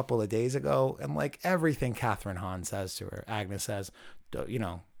a couple of days ago, and like everything Catherine Hahn says to her, Agnes says, you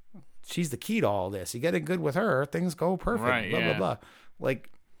know, she's the key to all this. You get it good with her, things go perfect. Right, blah, blah, blah. Like,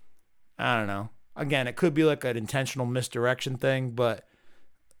 I don't know. Again, it could be like an intentional misdirection thing, but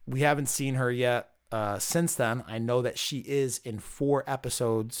we haven't seen her yet. Since then, I know that she is in 4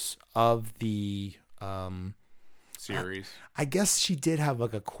 episodes of the series. I guess she did have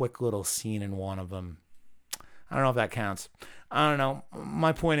like a quick little scene in one of them. I don't know if that counts. I don't know.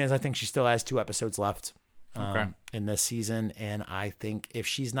 My point is, I think she still has 2 episodes left in this season, and I think if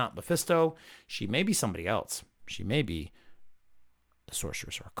she's not Mephisto, she may be somebody else. She may be the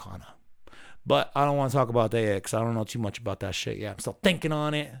Sorceress Arcana. But I don't want to talk about that yet because I don't know too much about that shit yet. I'm still thinking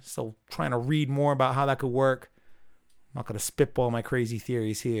on it. Still trying to read more about how that could work. I'm not going to spitball my crazy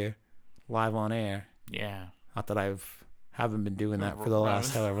theories here live on air. Yeah. Not that haven't been doing that for the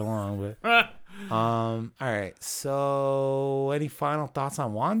last however long. But all right. So any final thoughts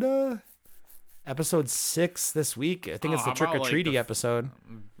on Wanda? Episode 6 this week. I think it's the Trick or Treaty episode.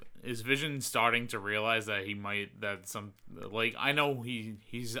 Is Vision starting to realize that I know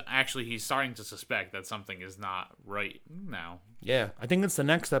he's starting to suspect that something is not right now. Yeah, I think it's the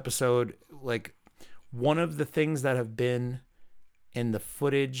next episode. Like, one of the things that have been in the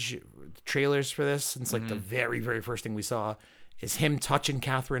footage, trailers for this, since like the very, very first thing we saw, is him touching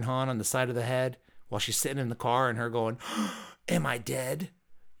Catherine Hahn on the side of the head while she's sitting in the car and her going, "Am I dead?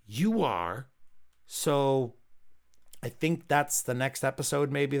 You are." So I think that's the next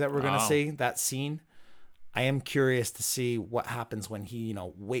episode maybe that we're going to see, that scene. I am curious to see what happens when he, you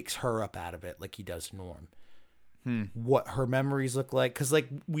know, wakes her up out of it like he does Norm. What her memories look like. Because, like,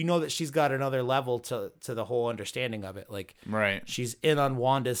 we know that she's got another level to the whole understanding of it. Like, right. She's in on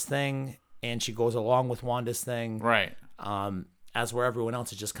Wanda's thing, and she goes along with Wanda's thing. Right. As where everyone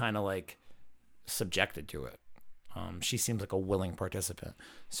else is just kind of, like, subjected to it. She seems like a willing participant.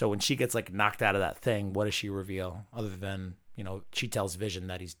 So when she gets like knocked out of that thing, what does she reveal other than, she tells Vision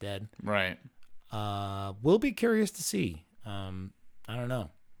that he's dead? Right. We'll be curious to see. I don't know.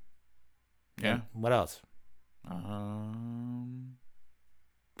 Yeah. And what else?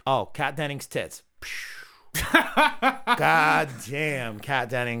 Oh, Kat Dennings' tits. God damn, Kat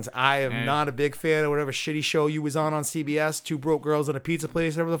Dennings. I am not a big fan of whatever shitty show you was on CBS, Two Broke Girls in a Pizza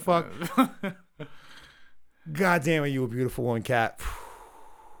Place, whatever the fuck. God damn it, you a beautiful woman, Kat.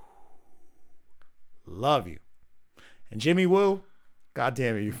 Love you. And Jimmy Woo, god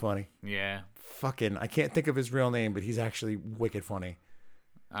damn it, you funny. Yeah. Fucking, I can't think of his real name, but he's actually wicked funny.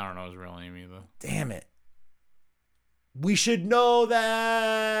 I don't know his real name either. Damn it. We should know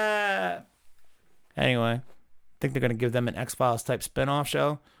that. Anyway, I think they're going to give them an X-Files type spinoff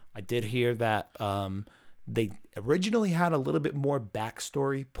show. I did hear that they originally had a little bit more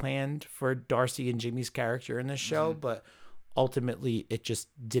backstory planned for Darcy and Jimmy's character in this show, but ultimately it just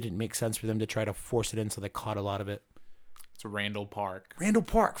didn't make sense for them to try to force it in, so they caught a lot of it. It's Randall Park. Randall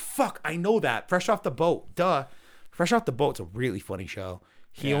Park. Fuck, I know that. Fresh Off the Boat. Duh. Fresh Off the Boat's a really funny show.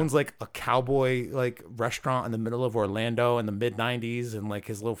 He owns like a cowboy like restaurant in the middle of Orlando in the mid 90s, and like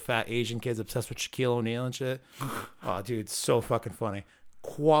his little fat Asian kid's obsessed with Shaquille O'Neal and shit. Oh, dude, it's so fucking funny.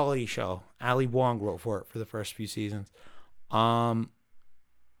 Quality show. Ali Wong wrote for it for the first few seasons.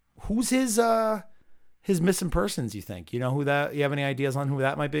 Who's his missing persons, you think? You know who that? You have any ideas on who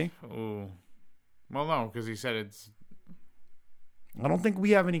that might be? Ooh. Well, no, because he said it's... I don't think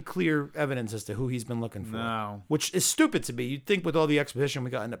we have any clear evidence as to who he's been looking for. No. Which is stupid to me. You'd think with all the exposition we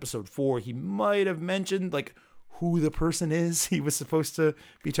got in episode 4, he might have mentioned like who the person is he was supposed to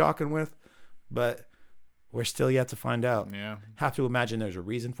be talking with. But we're still yet to find out. Yeah. Have to imagine there's a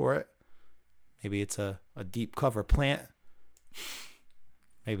reason for it. Maybe it's a deep cover plant.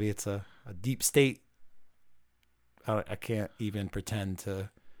 Maybe it's a deep state. I can't even pretend to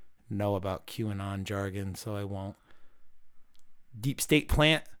know about QAnon jargon, so I won't. Deep state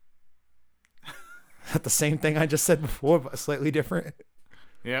plant. Is that the same thing I just said before, but slightly different?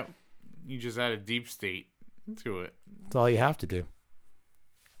 Yep. You just added deep state to it. That's all you have to do.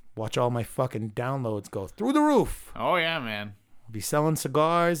 Watch all my fucking downloads go through the roof. Oh, yeah, man. I'll be selling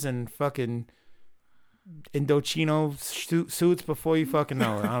cigars and fucking Indochino suits before you fucking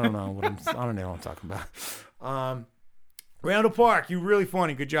know it. I don't know what I'm talking about. Randall Park, you really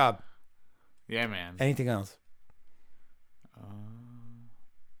funny. Good job. Yeah, man. Anything else?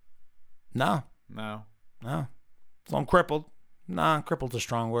 No. So I'm crippled. Nah, crippled's a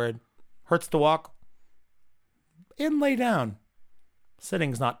strong word. Hurts to walk. And lay down.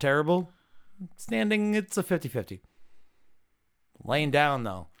 Sitting's not terrible. Standing, it's a 50-50. Laying down,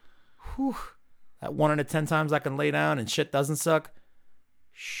 though. Whew. That 1 out of 10 times I can lay down and shit doesn't suck.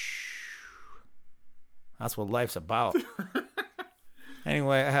 Shh. That's what life's about.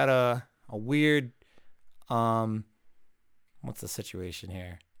 Anyway, I had a weird, what's the situation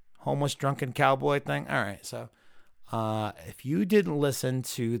here? Homeless drunken cowboy thing. All right, so if you didn't listen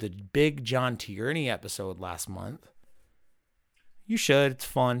to the big John Tierney episode last month, you should. It's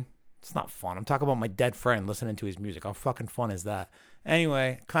fun. It's not fun. I'm talking about my dead friend listening to his music. How fucking fun is that?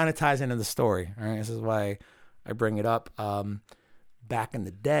 Anyway, kind of ties into the story. All right, this is why I bring it up. Back in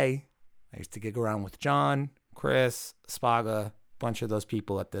the day, I used to gig around with John, Chris, Spaga, a bunch of those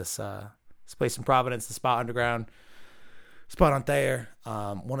people at this place in Providence, the Spot Underground. Spot on Thayer.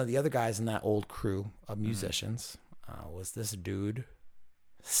 One of the other guys in that old crew of musicians was this dude,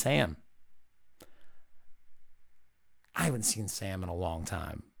 Sam. I haven't seen Sam in a long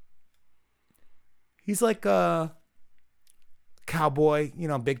time. He's like a cowboy,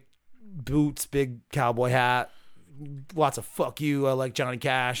 big boots, big cowboy hat, lots of fuck you, I like Johnny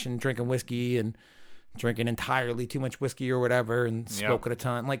Cash, and drinking whiskey and drinking entirely too much whiskey or whatever and smoking a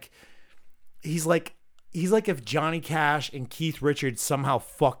ton. Like he's like if Johnny Cash and Keith Richards somehow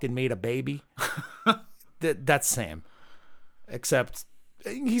fucked and made a baby. That's Sam. Except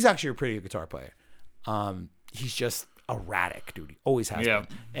he's actually a pretty good guitar player. He's just erratic, dude. He always has been.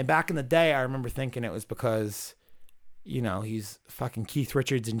 And back in the day, I remember thinking it was because, he's fucking Keith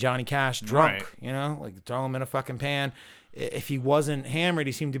Richards and Johnny Cash drunk, right. Like throw him in a fucking pan. If he wasn't hammered,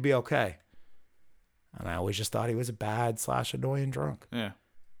 he seemed to be okay. And I always just thought he was a bad / annoying drunk. Yeah.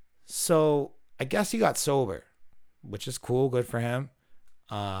 So I guess he got sober, which is cool. Good for him.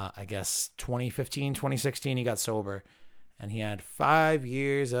 I guess 2015, 2016, he got sober. And he had 5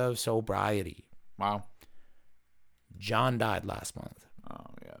 years of sobriety. Wow. John died last month.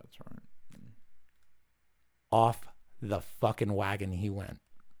 Oh, yeah, that's right. Off the fucking wagon he went.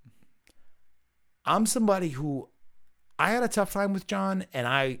 I'm somebody who... I had a tough time with John,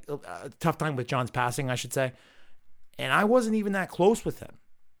 and tough time with John's passing, I should say. And I wasn't even that close with him.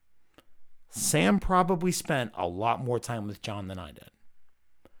 Sam probably spent a lot more time with John than I did.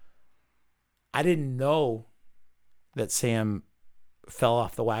 I didn't know that Sam fell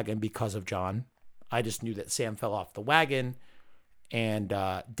off the wagon because of John. I just knew that Sam fell off the wagon and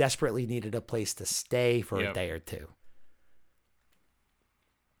desperately needed a place to stay for a day or two.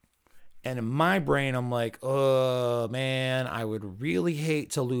 And in my brain, I'm like, oh, man, I would really hate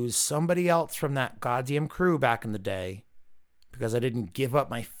to lose somebody else from that goddamn crew back in the day because I didn't give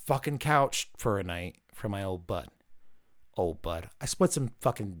up my fucking couch for a night for my old bud. I split some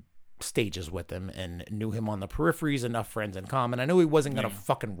fucking stages with him and knew him on the peripheries, enough friends in common. I knew he wasn't going to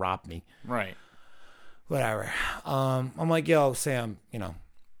fucking rob me. Right. Whatever. I'm like, yo, Sam,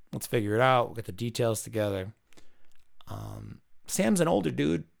 let's figure it out. We'll get the details together. Sam's an older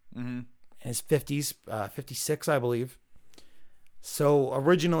dude. Mm-hmm. In his 50s, 56, I believe. So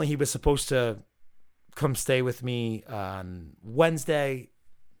originally he was supposed to come stay with me on Wednesday.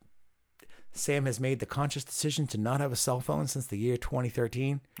 Sam has made the conscious decision to not have a cell phone since the year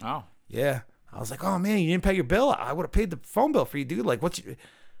 2013. Oh. Yeah. I was like, oh, man, you didn't pay your bill. I would have paid the phone bill for you, dude. Like,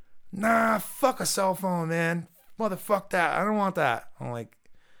 Nah, fuck a cell phone, man. Motherfuck that. I don't want that. I'm like,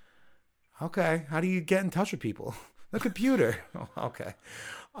 okay, how do you get in touch with people? The computer. Oh, okay.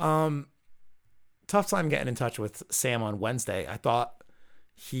 Tough time getting in touch with Sam on Wednesday. I thought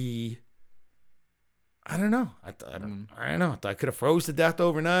I don't know. I don't know. I could have froze to death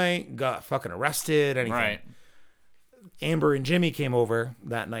overnight, got fucking arrested, anything. Right. Amber and Jimmy came over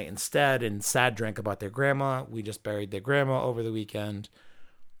that night instead and sad drank about their grandma. We just buried their grandma over the weekend.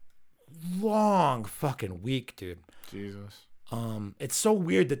 Long fucking week, dude. Jesus. It's so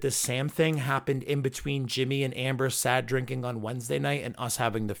weird that this Sam thing happened in between Jimmy and Amber sad drinking on Wednesday night and us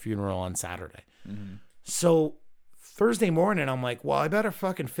having the funeral on Saturday. Mm-hmm. So Thursday morning, I'm like, well, I better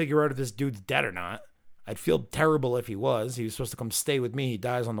fucking figure out if this dude's dead or not. I'd feel terrible if he was. He was supposed to come stay with me. He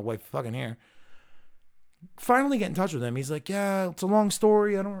dies on the way fucking here. Finally get in touch with him. He's like, yeah, it's a long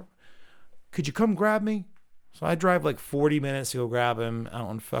story. Could you come grab me? So I drive like 40 minutes to go grab him out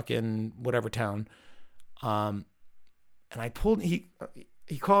in fucking whatever town. And I pulled, he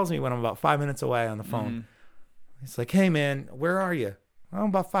calls me when I'm about 5 minutes away on the phone. Mm-hmm. He's like, hey man, where are you? Oh,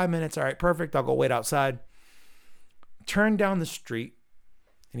 about 5 minutes. All right, perfect. I'll go wait outside. Turn down the street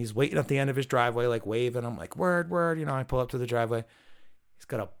and he's waiting at the end of his driveway, like waving. I'm like, word. I pull up to the driveway. He's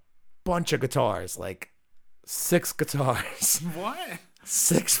got a bunch of guitars, like 6 guitars. What?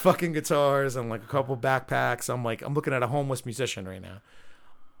 6 fucking guitars and like a couple backpacks. I'm looking at a homeless musician right now.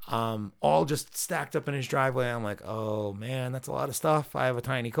 All just stacked up in his driveway. I'm like, oh man, that's a lot of stuff. I have a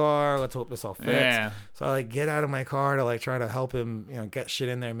tiny car. Let's hope this all fits. Yeah. So I get out of my car to try to help him, get shit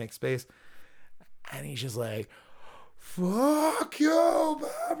in there, make space. And he's just like, fuck you,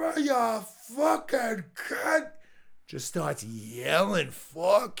 Barbara, you fucking cunt. Just starts yelling,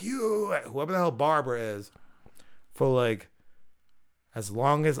 fuck you, at whoever the hell Barbara is, for as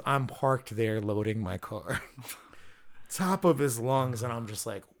long as I'm parked there loading my car. Top of his lungs, and I'm just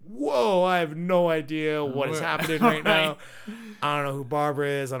like, whoa, I have no idea what is happening right now. I don't know who Barbara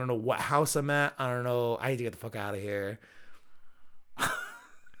is. I don't know what house I'm at. I don't know. I need to get the fuck out of here.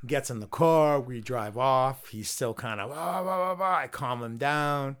 Gets in the car. We drive off. He's still kind of, I calm him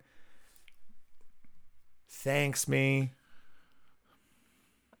down. Thanks me.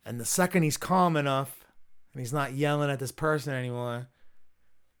 And the second he's calm enough, and he's not yelling at this person anymore,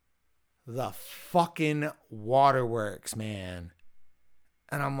 the fucking waterworks, man.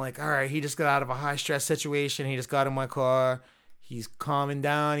 And I'm like, all right, he just got out of a high stress situation. He just got in my car. He's calming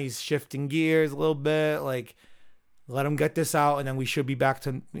down. He's shifting gears a little bit. Let him get this out, and then we should be back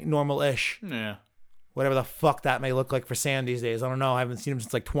to normal-ish. Yeah. Whatever the fuck that may look like for Sam these days. I don't know. I haven't seen him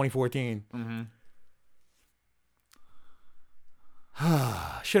since 2014. Mm-hmm.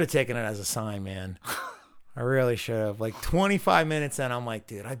 Should have taken it as a sign, man. I really should have. 25 minutes in, I'm like,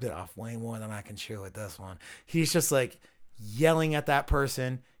 dude, I bit off way more than I can chew with this one. He's just yelling at that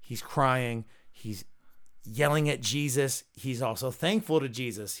person. He's crying. He's yelling at Jesus. He's also thankful to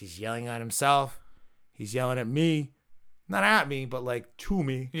Jesus. He's yelling at himself. He's yelling at me. Not at me, but to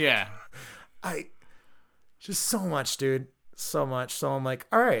me. Yeah. Just so much, dude. So much. So I'm like,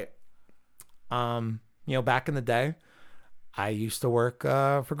 all right. Back in the day, I used to work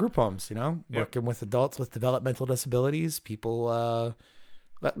for group homes, working with adults with developmental disabilities. People,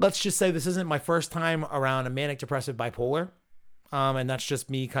 let's just say this isn't my first time around a manic depressive bipolar. And that's just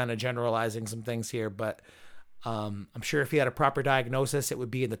me kind of generalizing some things here. But I'm sure if he had a proper diagnosis, it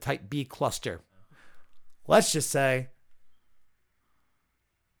would be in the type B cluster. Let's just say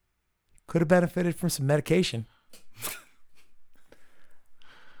could have benefited from some medication.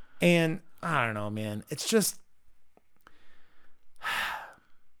 And I don't know, man. It's just,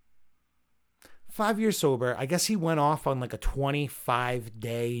 5 years sober. I guess he went off on like a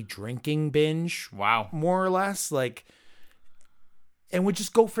 25-day drinking binge. Wow. More or less. Like, and would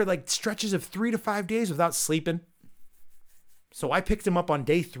just go for like stretches of 3 to 5 days without sleeping. So I picked him up on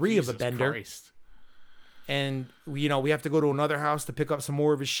day 3 of a bender. Christ. And, we have to go to another house to pick up some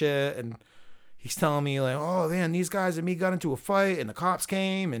more of his shit. And he's telling me like, oh man, these guys and me got into a fight and the cops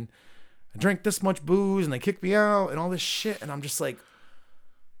came and I drank this much booze and they kicked me out and all this shit. And I'm just like,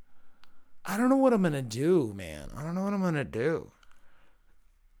 I don't know what I'm going to do, man. I don't know what I'm going to do.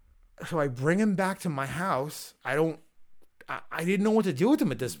 So I bring him back to my house. I didn't know what to do with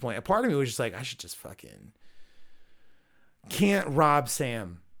him at this point. A part of me was just like, I should just fucking can't rob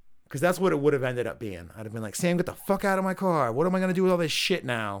Sam. Because that's what it would have ended up being. I'd have been like, Sam, get the fuck out of my car. What am I going to do with all this shit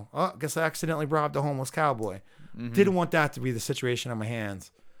now? Oh, I guess I accidentally robbed a homeless cowboy. Mm-hmm. Didn't want that to be the situation on my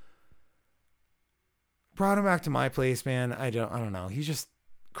hands. Brought him back to my place, man. I don't know. He's just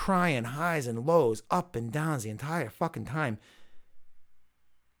crying highs and lows, up and downs the entire fucking time.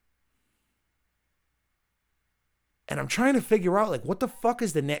 And I'm trying to figure out, like, what the fuck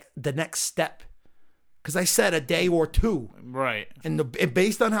is the next step? Because I said a day or 2. Right. And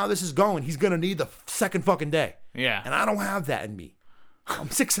based on how this is going, he's going to need the second fucking day. Yeah. And I don't have that in me.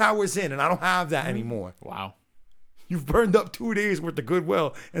 I'm 6 hours in, and I don't have that anymore. Wow. You've burned up 2 days worth of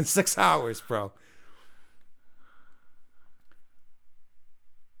goodwill in 6 hours, bro.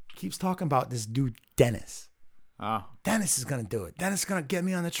 Keeps talking about this dude, Dennis. Oh. Dennis is going to do it. Dennis is going to get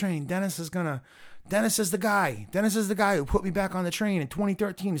me on the train. Dennis is the guy. Dennis is the guy who put me back on the train in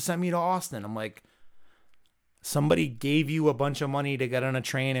 2013 to send me to Austin. I'm like, somebody gave you a bunch of money to get on a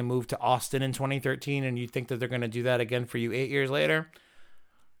train and move to Austin in 2013, and you think that they're going to do that again for you 8 years later?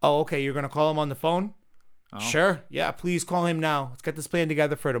 Oh, okay, you're going to call him on the phone? Oh. Sure. Yeah, please call him now. Let's get this plan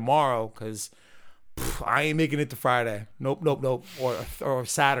together for tomorrow, because I ain't making it to Friday. Nope. Or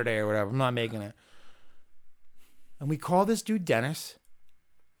Saturday or whatever. I'm not making it. And we call this dude Dennis.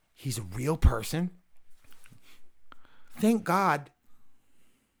 He's a real person. Thank God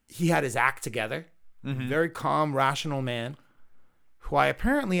he had his act together. Mm-hmm. Very calm, rational man who I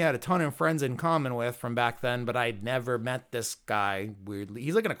apparently had a ton of friends in common with from back then, but I'd never met this guy, weirdly.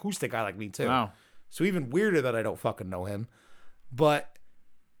 He's like an acoustic guy like me, too. Wow. So even weirder that I don't fucking know him. But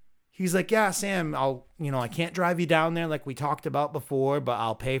he's like, yeah, Sam, I can't drive you down there like we talked about before, but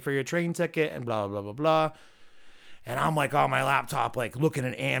I'll pay for your train ticket and blah, blah, blah, blah. And I'm like on my laptop, like looking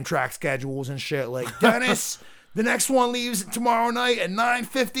at Amtrak schedules and shit. Like, Dennis, the next one leaves tomorrow night at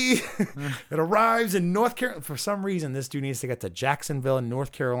 9:50. It arrives in North Carolina. For some reason, this dude needs to get to Jacksonville,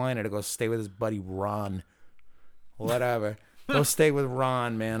 North Carolina to go stay with his buddy Ron. Whatever. Go stay with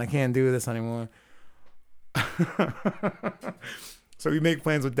Ron, man. I can't do this anymore. So we make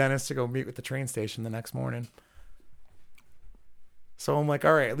plans with Dennis to go meet with the train station the next morning. So I'm like,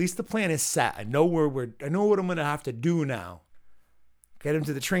 all right, at least the plan is set. I know I know what I'm gonna have to do now. Get him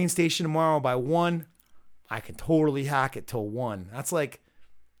to the train station tomorrow by 1. I can totally hack it till 1. That's like,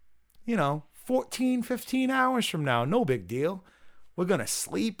 14, 15 hours from now. No big deal. We're gonna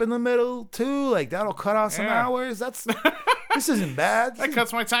sleep in the middle too. Like that'll cut out some hours. This isn't bad. That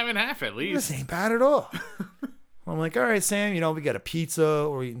cuts my time in half at least. This ain't bad at all. I'm like, all right, Sam, we got a pizza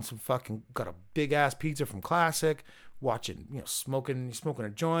or eating got a big ass pizza from Classic, watching, smoking a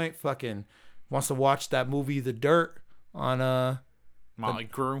joint, fucking wants to watch that movie, The Dirt on, Motley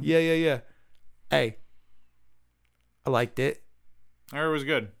Crue. Yeah. Hey, I liked it. I heard it was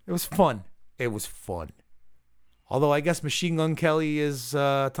good. It was fun. Although I guess Machine Gun Kelly is,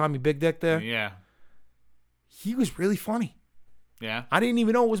 Tommy Big Dick there. Yeah. He was really funny. Yeah. I didn't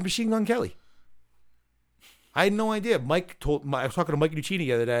even know it was Machine Gun Kelly. I had no idea. I was talking to Mike Nuccini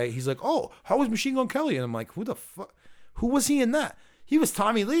the other day. He's like, oh, how was Machine Gun Kelly? And I'm like, who the fuck? Who was he in that? He was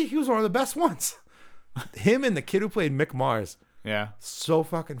Tommy Lee. He was one of the best ones. Him and the kid who played Mick Mars. Yeah. So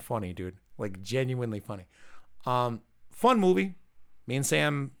fucking funny, dude. Like, genuinely funny. Fun movie. Me and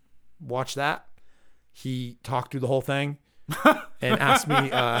Sam watched that. He talked through the whole thing and asked me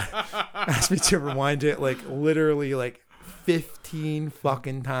to rewind it like literally like 15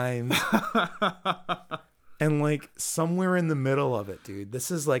 fucking times. And like somewhere in the middle of it, dude, this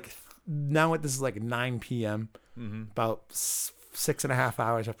is like 9 p.m. Mm-hmm. About 6.5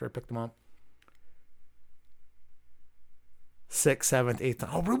 hours after I picked them up. 6th, 7th, 8th.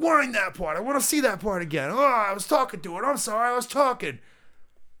 Oh, rewind that part. I want to see that part again. Oh, I was talking to it. I'm sorry, I was talking.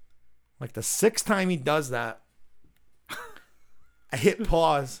 Like the 6th time he does that, I hit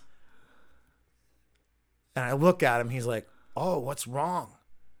pause. And I look at him. He's like, oh, what's wrong?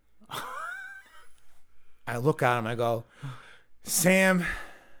 I look at him. I go, Sam,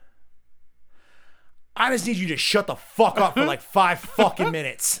 I just need you to shut the fuck up for like 5 fucking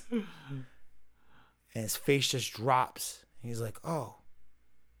minutes. And his face just drops. He's like, oh.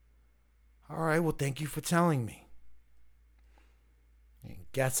 All right, well, thank you for telling me. He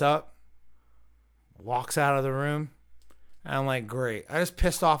gets up, walks out of the room. And I'm like, great. I just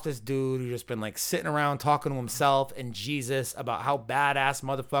pissed off this dude who's just been like sitting around talking to himself and Jesus about how badass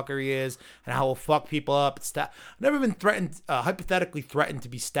motherfucker he is and how he'll fuck people up. I've never been hypothetically threatened to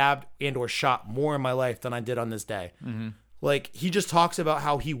be stabbed and or shot more in my life than I did on this day. Mm-hmm. Like, he just talks about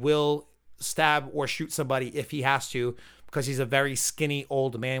how he will stab or shoot somebody if he has to because he's a very skinny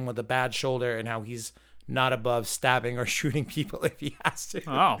old man with a bad shoulder and how he's not above stabbing or shooting people if he has to.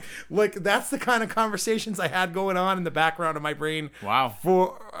 Oh. Like, that's the kind of conversations I had going on in the background of my brain. Wow.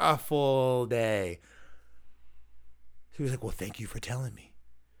 For a full day. He was like, well, thank you for telling me.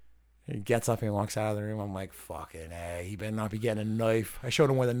 He gets up and he walks out of the room. I'm like, fucking A. He better not be getting a knife. I showed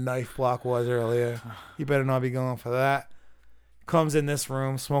him where the knife block was earlier. He better not be going for that. Comes in this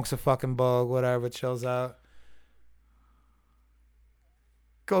room, smokes a fucking bug, whatever, chills out.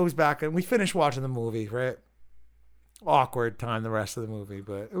 Goes back and we finished watching the movie, right? Awkward time the rest of the movie,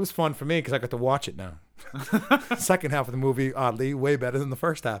 but it was fun for me because I got to watch it now. Second half of the movie, oddly, way better than the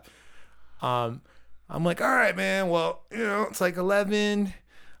first half. I'm like, all right, man. Well, it's like 11.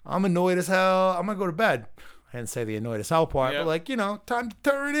 I'm annoyed as hell. I'm gonna go to bed. I didn't say the annoyed as hell part, but like, time to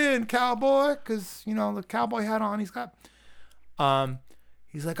turn in, cowboy, because the cowboy hat on he's got.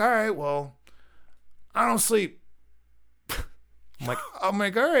 He's like, all right, well, I don't sleep. I'm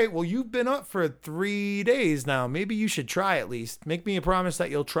like, all right, well, you've been up for 3 days now. Maybe you should try at least. Make me a promise that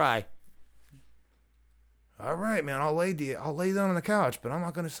you'll try. All right, man, I'll lay down on the couch, but I'm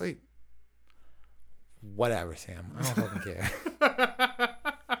not going to sleep. Whatever, Sam. I don't fucking care.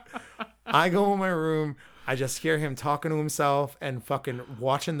 I go in my room. I just hear him talking to himself and fucking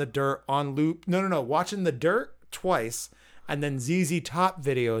watching The Dirt on loop. No. Watching The Dirt twice and then ZZ Top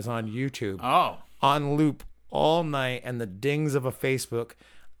videos on YouTube. Oh. On loop. All night and the dings of a Facebook.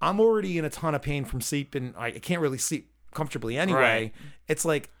 I'm already in a ton of pain from sleeping. I can't really sleep comfortably anyway. Right. It's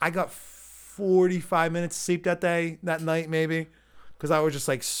like I got 45 minutes of sleep that night maybe, because I was just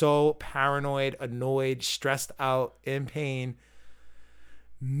like so paranoid, annoyed, stressed out, in pain,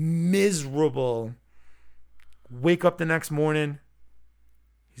 miserable. Wake up the next morning.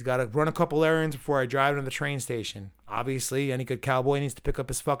 He's got to run a couple errands before I drive to the train station. Obviously, any good cowboy needs to pick up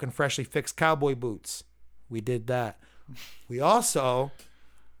his fucking freshly fixed cowboy boots. We did that. We also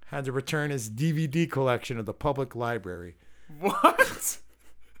had to return his DVD collection to the public library. What?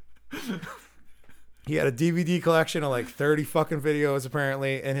 He had a DVD collection of like 30 fucking videos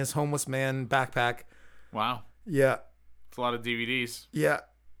apparently in his homeless man backpack. Wow. Yeah. It's a lot of DVDs. Yeah.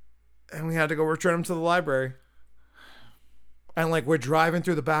 And we had to go return them to the library. And like we're driving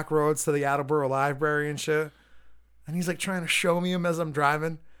through the back roads to the Attleboro Library and shit. And he's like trying to show me him as I'm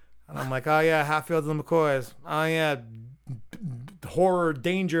driving. And I'm like, oh yeah, Hatfields and McCoys. Oh yeah, horror,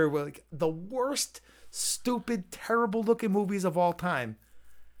 danger, like the worst, stupid, terrible looking movies of all time.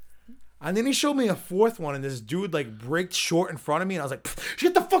 And then he showed me a fourth one, and this dude like braked short in front of me, and I was like,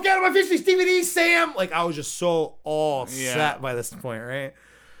 get the fuck out of my face, these DVDs, Sam! Like I was just so all set by this point, right?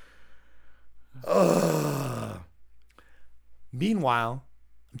 Ugh. Meanwhile,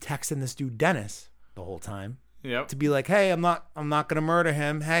 I'm texting this dude Dennis the whole time. Yep. To be like, hey, I'm not gonna murder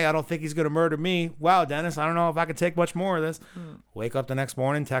him. Hey, I don't think he's gonna murder me. Wow, Dennis, I don't know if I could take much more of this. Wake up the next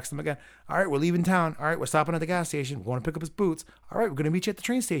morning, text him again. All right, we're leaving town. All right, we're stopping at the gas station. We're going to pick up his boots. All right, we're gonna meet you at the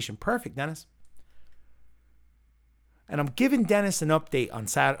train station. Perfect, Dennis. And I'm giving Dennis an update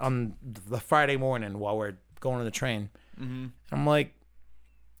on the Friday morning while we're going on the train. Mm-hmm. I'm like,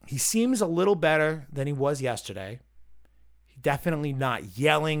 he seems a little better than he was yesterday. Definitely not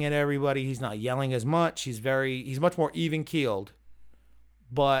yelling at everybody. He's not yelling as much. He's much more even keeled.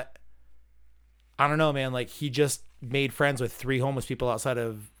 But I don't know, man. Like he just made friends with 3 homeless people outside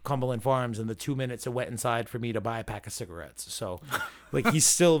of Cumberland Farms in the 2 minutes it went inside for me to buy a pack of cigarettes. So like he's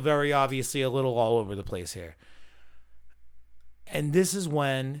still very obviously a little all over the place here. And this is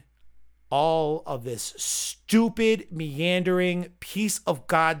when all of this stupid, meandering piece of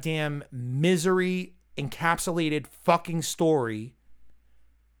goddamn misery encapsulated fucking story.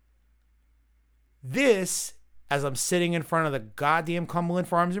 This, as I'm sitting in front of the goddamn Cumberland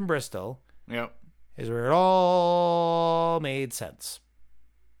Farms in Bristol, yep, is where it all made sense.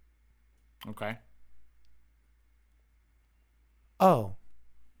 Okay. Oh,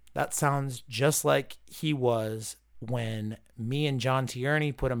 that sounds just like he was when me and John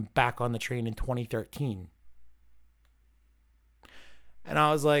Tierney put him back on the train in 2013. And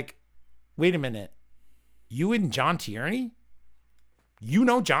I was like, wait a minute. You and John Tierney? You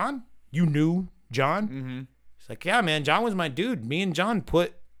know John? You knew John? Mm-hmm. He's like, yeah, man, John was my dude. Me and John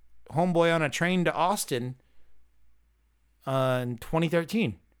put homeboy on a train to Austin in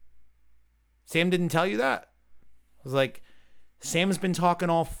 2013. Sam didn't tell you that? I was like, Sam's been talking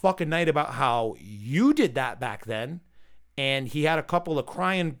all fucking night about how you did that back then. And he had a couple of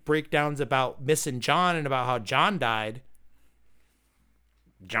crying breakdowns about missing John and about how John died.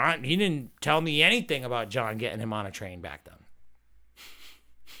 John, he didn't tell me anything about John getting him on a train back then.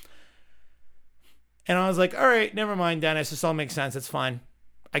 And I was like, all right, never mind, Dennis. This all makes sense. It's fine.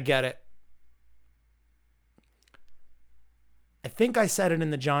 I get it. I think I said it in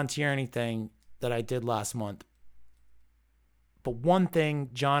the John Tierney thing that I did last month. But one thing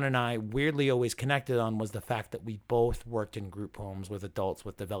John and I weirdly always connected on was the fact that we both worked in group homes with adults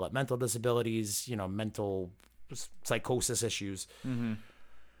with developmental disabilities, mental psychosis issues. Mm-hmm.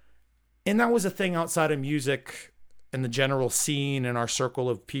 And that was a thing outside of music and the general scene and our circle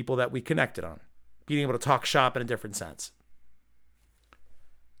of people that we connected on. Being able to talk shop in a different sense.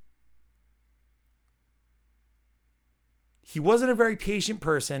 He wasn't a very patient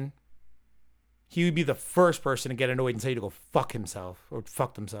person. He would be the first person to get annoyed and tell you to go fuck himself or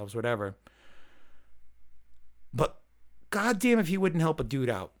fuck themselves, whatever. But goddamn if he wouldn't help a dude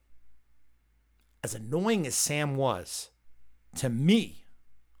out. As annoying as Sam was, to me,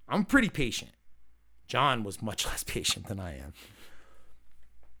 I'm pretty patient. John was much less patient than I am.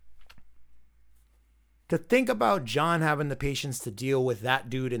 To think about John having the patience to deal with that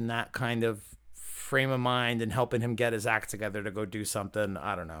dude in that kind of frame of mind and helping him get his act together to go do something,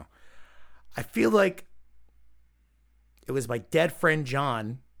 I don't know. I feel like it was my dead friend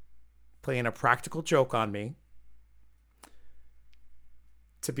John playing a practical joke on me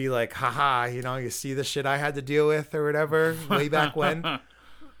to be like, haha, you see the shit I had to deal with or whatever way back when.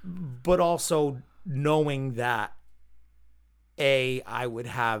 But also knowing that I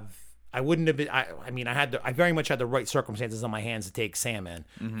very much had the right circumstances on my hands to take Sam in.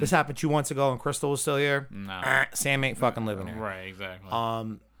 Mm-hmm. This happened 2 months ago and Crystal was still here. No. Sam ain't fucking living here. Right,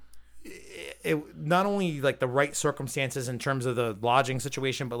 exactly. It not only like the right circumstances in terms of the lodging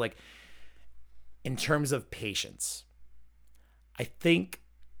situation, but like in terms of patience. I think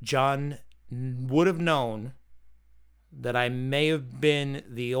John would have known that I may have been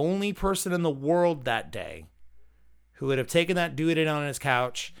the only person in the world that day who would have taken that dude in on his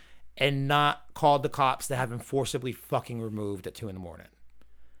couch and not called the cops to have him forcibly fucking removed at 2 a.m.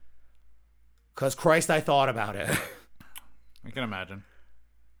 Because Christ, I thought about it. I can imagine.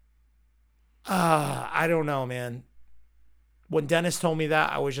 I don't know, man. When Dennis told me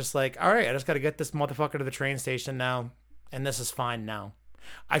that, I was just like, all right, I just got to get this motherfucker to the train station now. And this is fine now.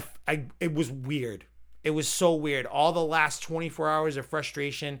 It was weird. It was so weird. All the last 24 hours of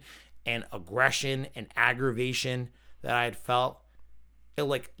frustration and aggression and aggravation that I had felt, it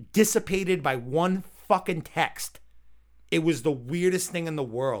like dissipated by one fucking text. It was the weirdest thing in the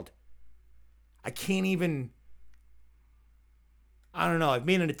world. I can't even... I don't know. I've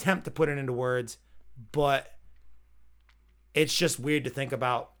made an attempt to put it into words, but it's just weird to think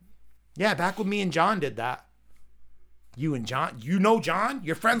about. Yeah, back when me and John did that. You and John, John?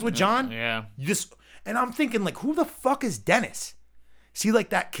 You're friends with John? Yeah. And I'm thinking, like, who the fuck is Dennis? See, like,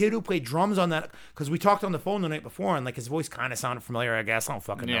 that kid who played drums on that, because we talked on the phone the night before, and, like, his voice kind of sounded familiar, I guess. I don't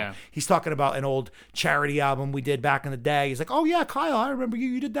fucking know. Yeah. He's talking about an old charity album we did back in the day. He's like, oh, yeah, Kyle, I remember you.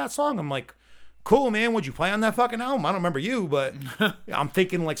 You did that song. I'm like, cool, man. Would you play on that fucking album? I don't remember you, but I'm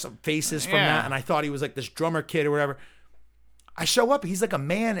thinking like some faces from that. And I thought he was like this drummer kid or whatever. I show up. He's like a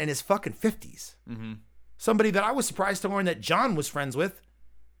man in his fucking 50s. Mm-hmm. Somebody that I was surprised to learn that John was friends with.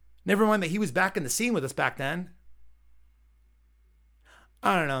 Never mind that he was back in the scene with us back then.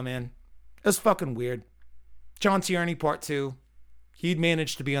 I don't know, man. It was fucking weird. John Tierney, part 2. He'd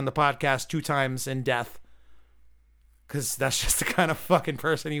managed to be on the podcast 2 times in death. Because that's just the kind of fucking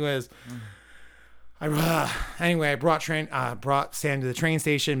person he was. Anyway, I brought Sam to the train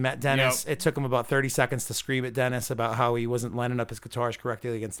station, met Dennis. Yep. It took him about 30 seconds to scream at Dennis about how he wasn't lining up his guitars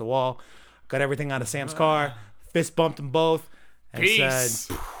correctly against the wall. Got everything out of Sam's car, fist bumped them both, and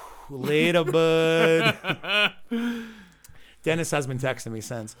said, later, bud. Dennis has been texting me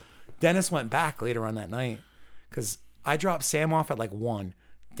since. Dennis went back later on that night because I dropped Sam off at like 1.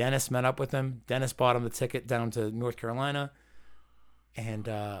 Dennis met up with him. Dennis bought him the ticket down to North Carolina, and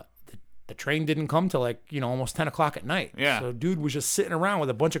the train didn't come till like, almost 10 o'clock at night. Yeah. So dude was just sitting around with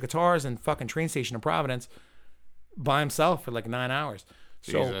a bunch of guitars and fucking train station in Providence by himself for like 9 hours.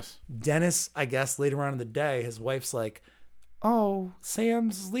 Jesus. So Dennis, I guess later on in the day, his wife's like, oh,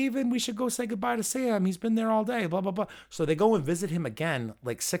 Sam's leaving. We should go say goodbye to Sam. He's been there all day, blah, blah, blah. So they go and visit him again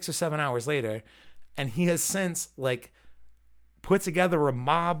like 6 or 7 hours later. And he has since like put together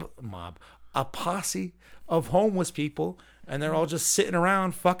a posse of homeless people And they're all just sitting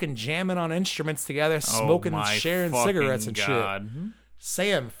around fucking jamming on instruments together, smoking and sharing cigarettes and shit.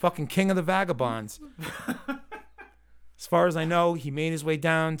 Sam, fucking king of the vagabonds. As far as I know, he made his way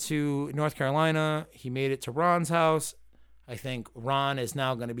down to North Carolina. He made it to Ron's house. I think Ron is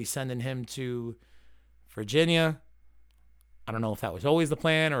now going to be sending him to Virginia. I don't know if that was always the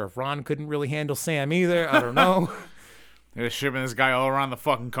plan or if Ron couldn't really handle Sam either. I don't know. They're shipping this guy all around the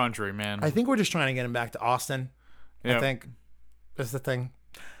fucking country, man. I think we're just trying to get him back to Austin. Yep. I think that's the thing.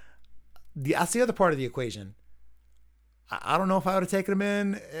 That's the other part of the equation. I don't know if I would have taken him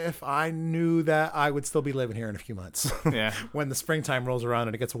in if I knew that I would still be living here in a few months. Yeah. When the springtime rolls around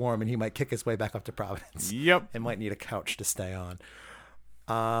and it gets warm and he might kick his way back up to Providence. Yep. And might need a couch to stay on.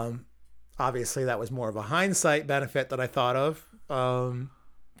 Obviously, that was more of a hindsight benefit that I thought of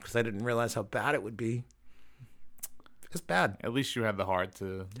because I didn't realize how bad it would be. It's bad. At least you had the heart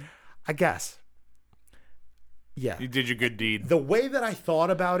to... I guess. Yeah. You did your good deed. The way that I thought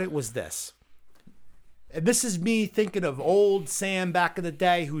about it was this. And this is me thinking of old Sam back in the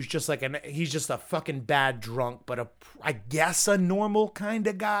day who's just like he's just a fucking bad drunk, but I guess a normal kind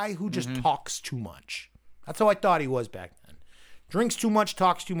of guy who just talks too much. That's how I thought he was back then. Drinks too much,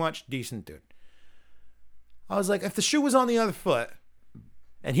 talks too much, decent dude. I was like, if the shoe was on the other foot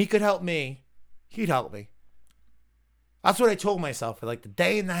and he could help me, he'd help me. That's what I told myself for like the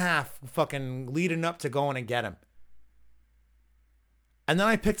day and a half fucking leading up to going and get him. And then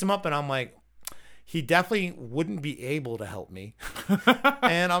I picked him up and I'm like, he definitely wouldn't be able to help me.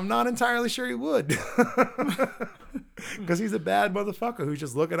 And I'm not entirely sure he would. Because he's a bad motherfucker who's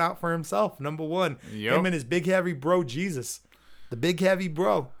just looking out for himself, number one. Yep. Him and his big heavy bro, Jesus. The big heavy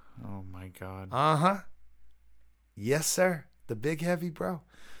bro. Oh, my God. Uh-huh. Yes, sir. The big heavy bro.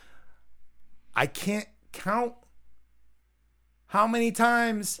 I can't count how many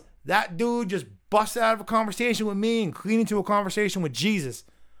times that dude just busted out of a conversation with me and cleaned into a conversation with Jesus.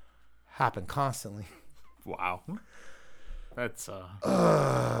 Happen constantly. Wow. That's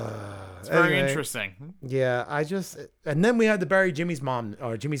very interesting. Yeah, and then we had to bury Jimmy's mom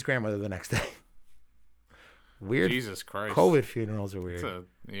or Jimmy's grandmother the next day. Weird. Jesus Christ. COVID funerals are weird.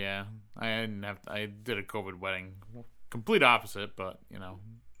 Yeah. I did a COVID wedding. Complete opposite, but you know.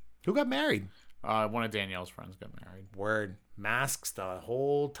 Who got married? One of Danielle's friends got married. Word. Masks the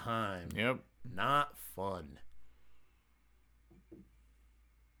whole time. Yep. Not fun.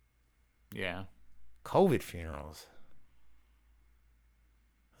 Yeah. COVID funerals.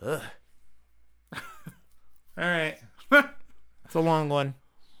 Ugh. All right. It's a long one.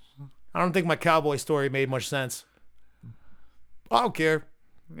 I don't think my cowboy story made much sense. I don't care.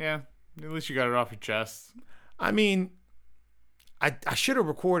 Yeah. At least you got it off your chest. I mean, I should have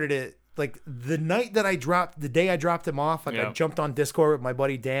recorded it. Like the day I dropped him off, like I jumped on Discord with my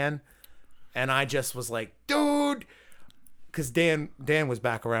buddy Dan and I just was like, dude, because Dan was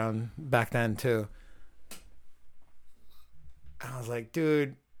back around back then too. I was like,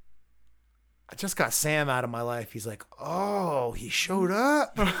 dude, I just got Sam out of my life. He's like, oh, he showed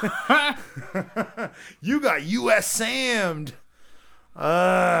up. You got US Sam'd.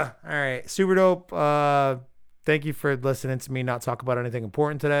 All right. Super dope. Thank you for listening to me not talk about anything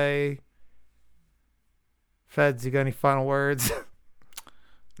important today. Feds, you got any final words?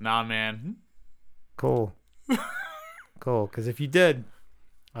 Nah, man. Cool. Cool, because if you did,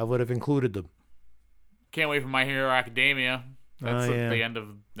 I would have included them. Can't wait for My Hero Academia. That's at the end of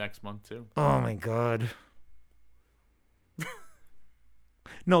next month, too. Oh, my God.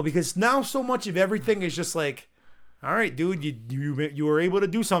 No, because now so much of everything is just like, all right, dude, you were able to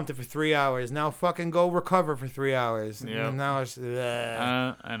do something for 3 hours. Now fucking go recover for 3 hours. Yeah. And now it's...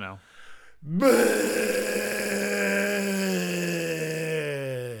 I know.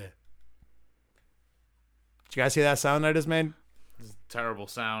 Did you guys hear that sound I just made? It's a terrible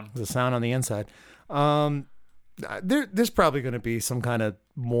sound. It's a sound on the inside. There's probably going to be some kind of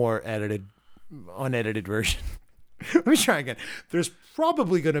more unedited version. Let me try again. There's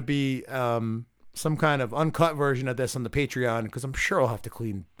probably going to be some kind of uncut version of this on the Patreon because I'm sure I'll have to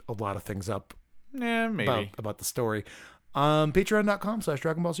clean a lot of things up. Yeah, maybe. About the story.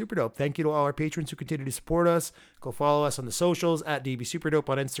 Patreon.com/Dragon Ball Superdope. Thank you to all our patrons who continue to support us. Go follow us on the socials at DB Superdope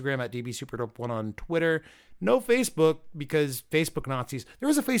on Instagram, at DB Superdope1 on Twitter. No Facebook because Facebook Nazis. There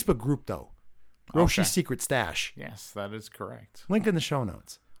is a Facebook group though. Roshi's Secret Stash. Yes, that is correct. Link in the show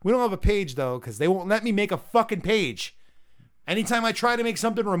notes. We don't have a page though because they won't let me make a fucking page. Anytime I try to make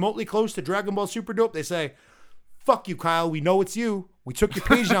something remotely close to Dragon Ball Superdope, they say, "Fuck you, Kyle. We know it's you. We took your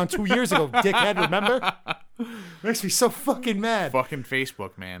page down 2 years ago, dickhead, remember?" Makes me so fucking mad. Fucking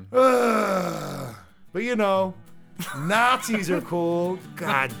Facebook, man. But you know, Nazis are cool.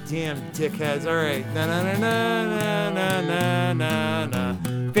 God damn dickheads. All right. Na na na na na na na na.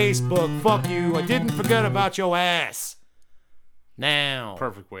 Facebook, fuck you. I didn't forget about your ass. Now.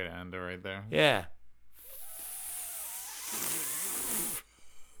 Perfect way to end it right there. Yeah.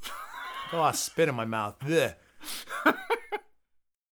 Oh, I spit in my mouth. Blech.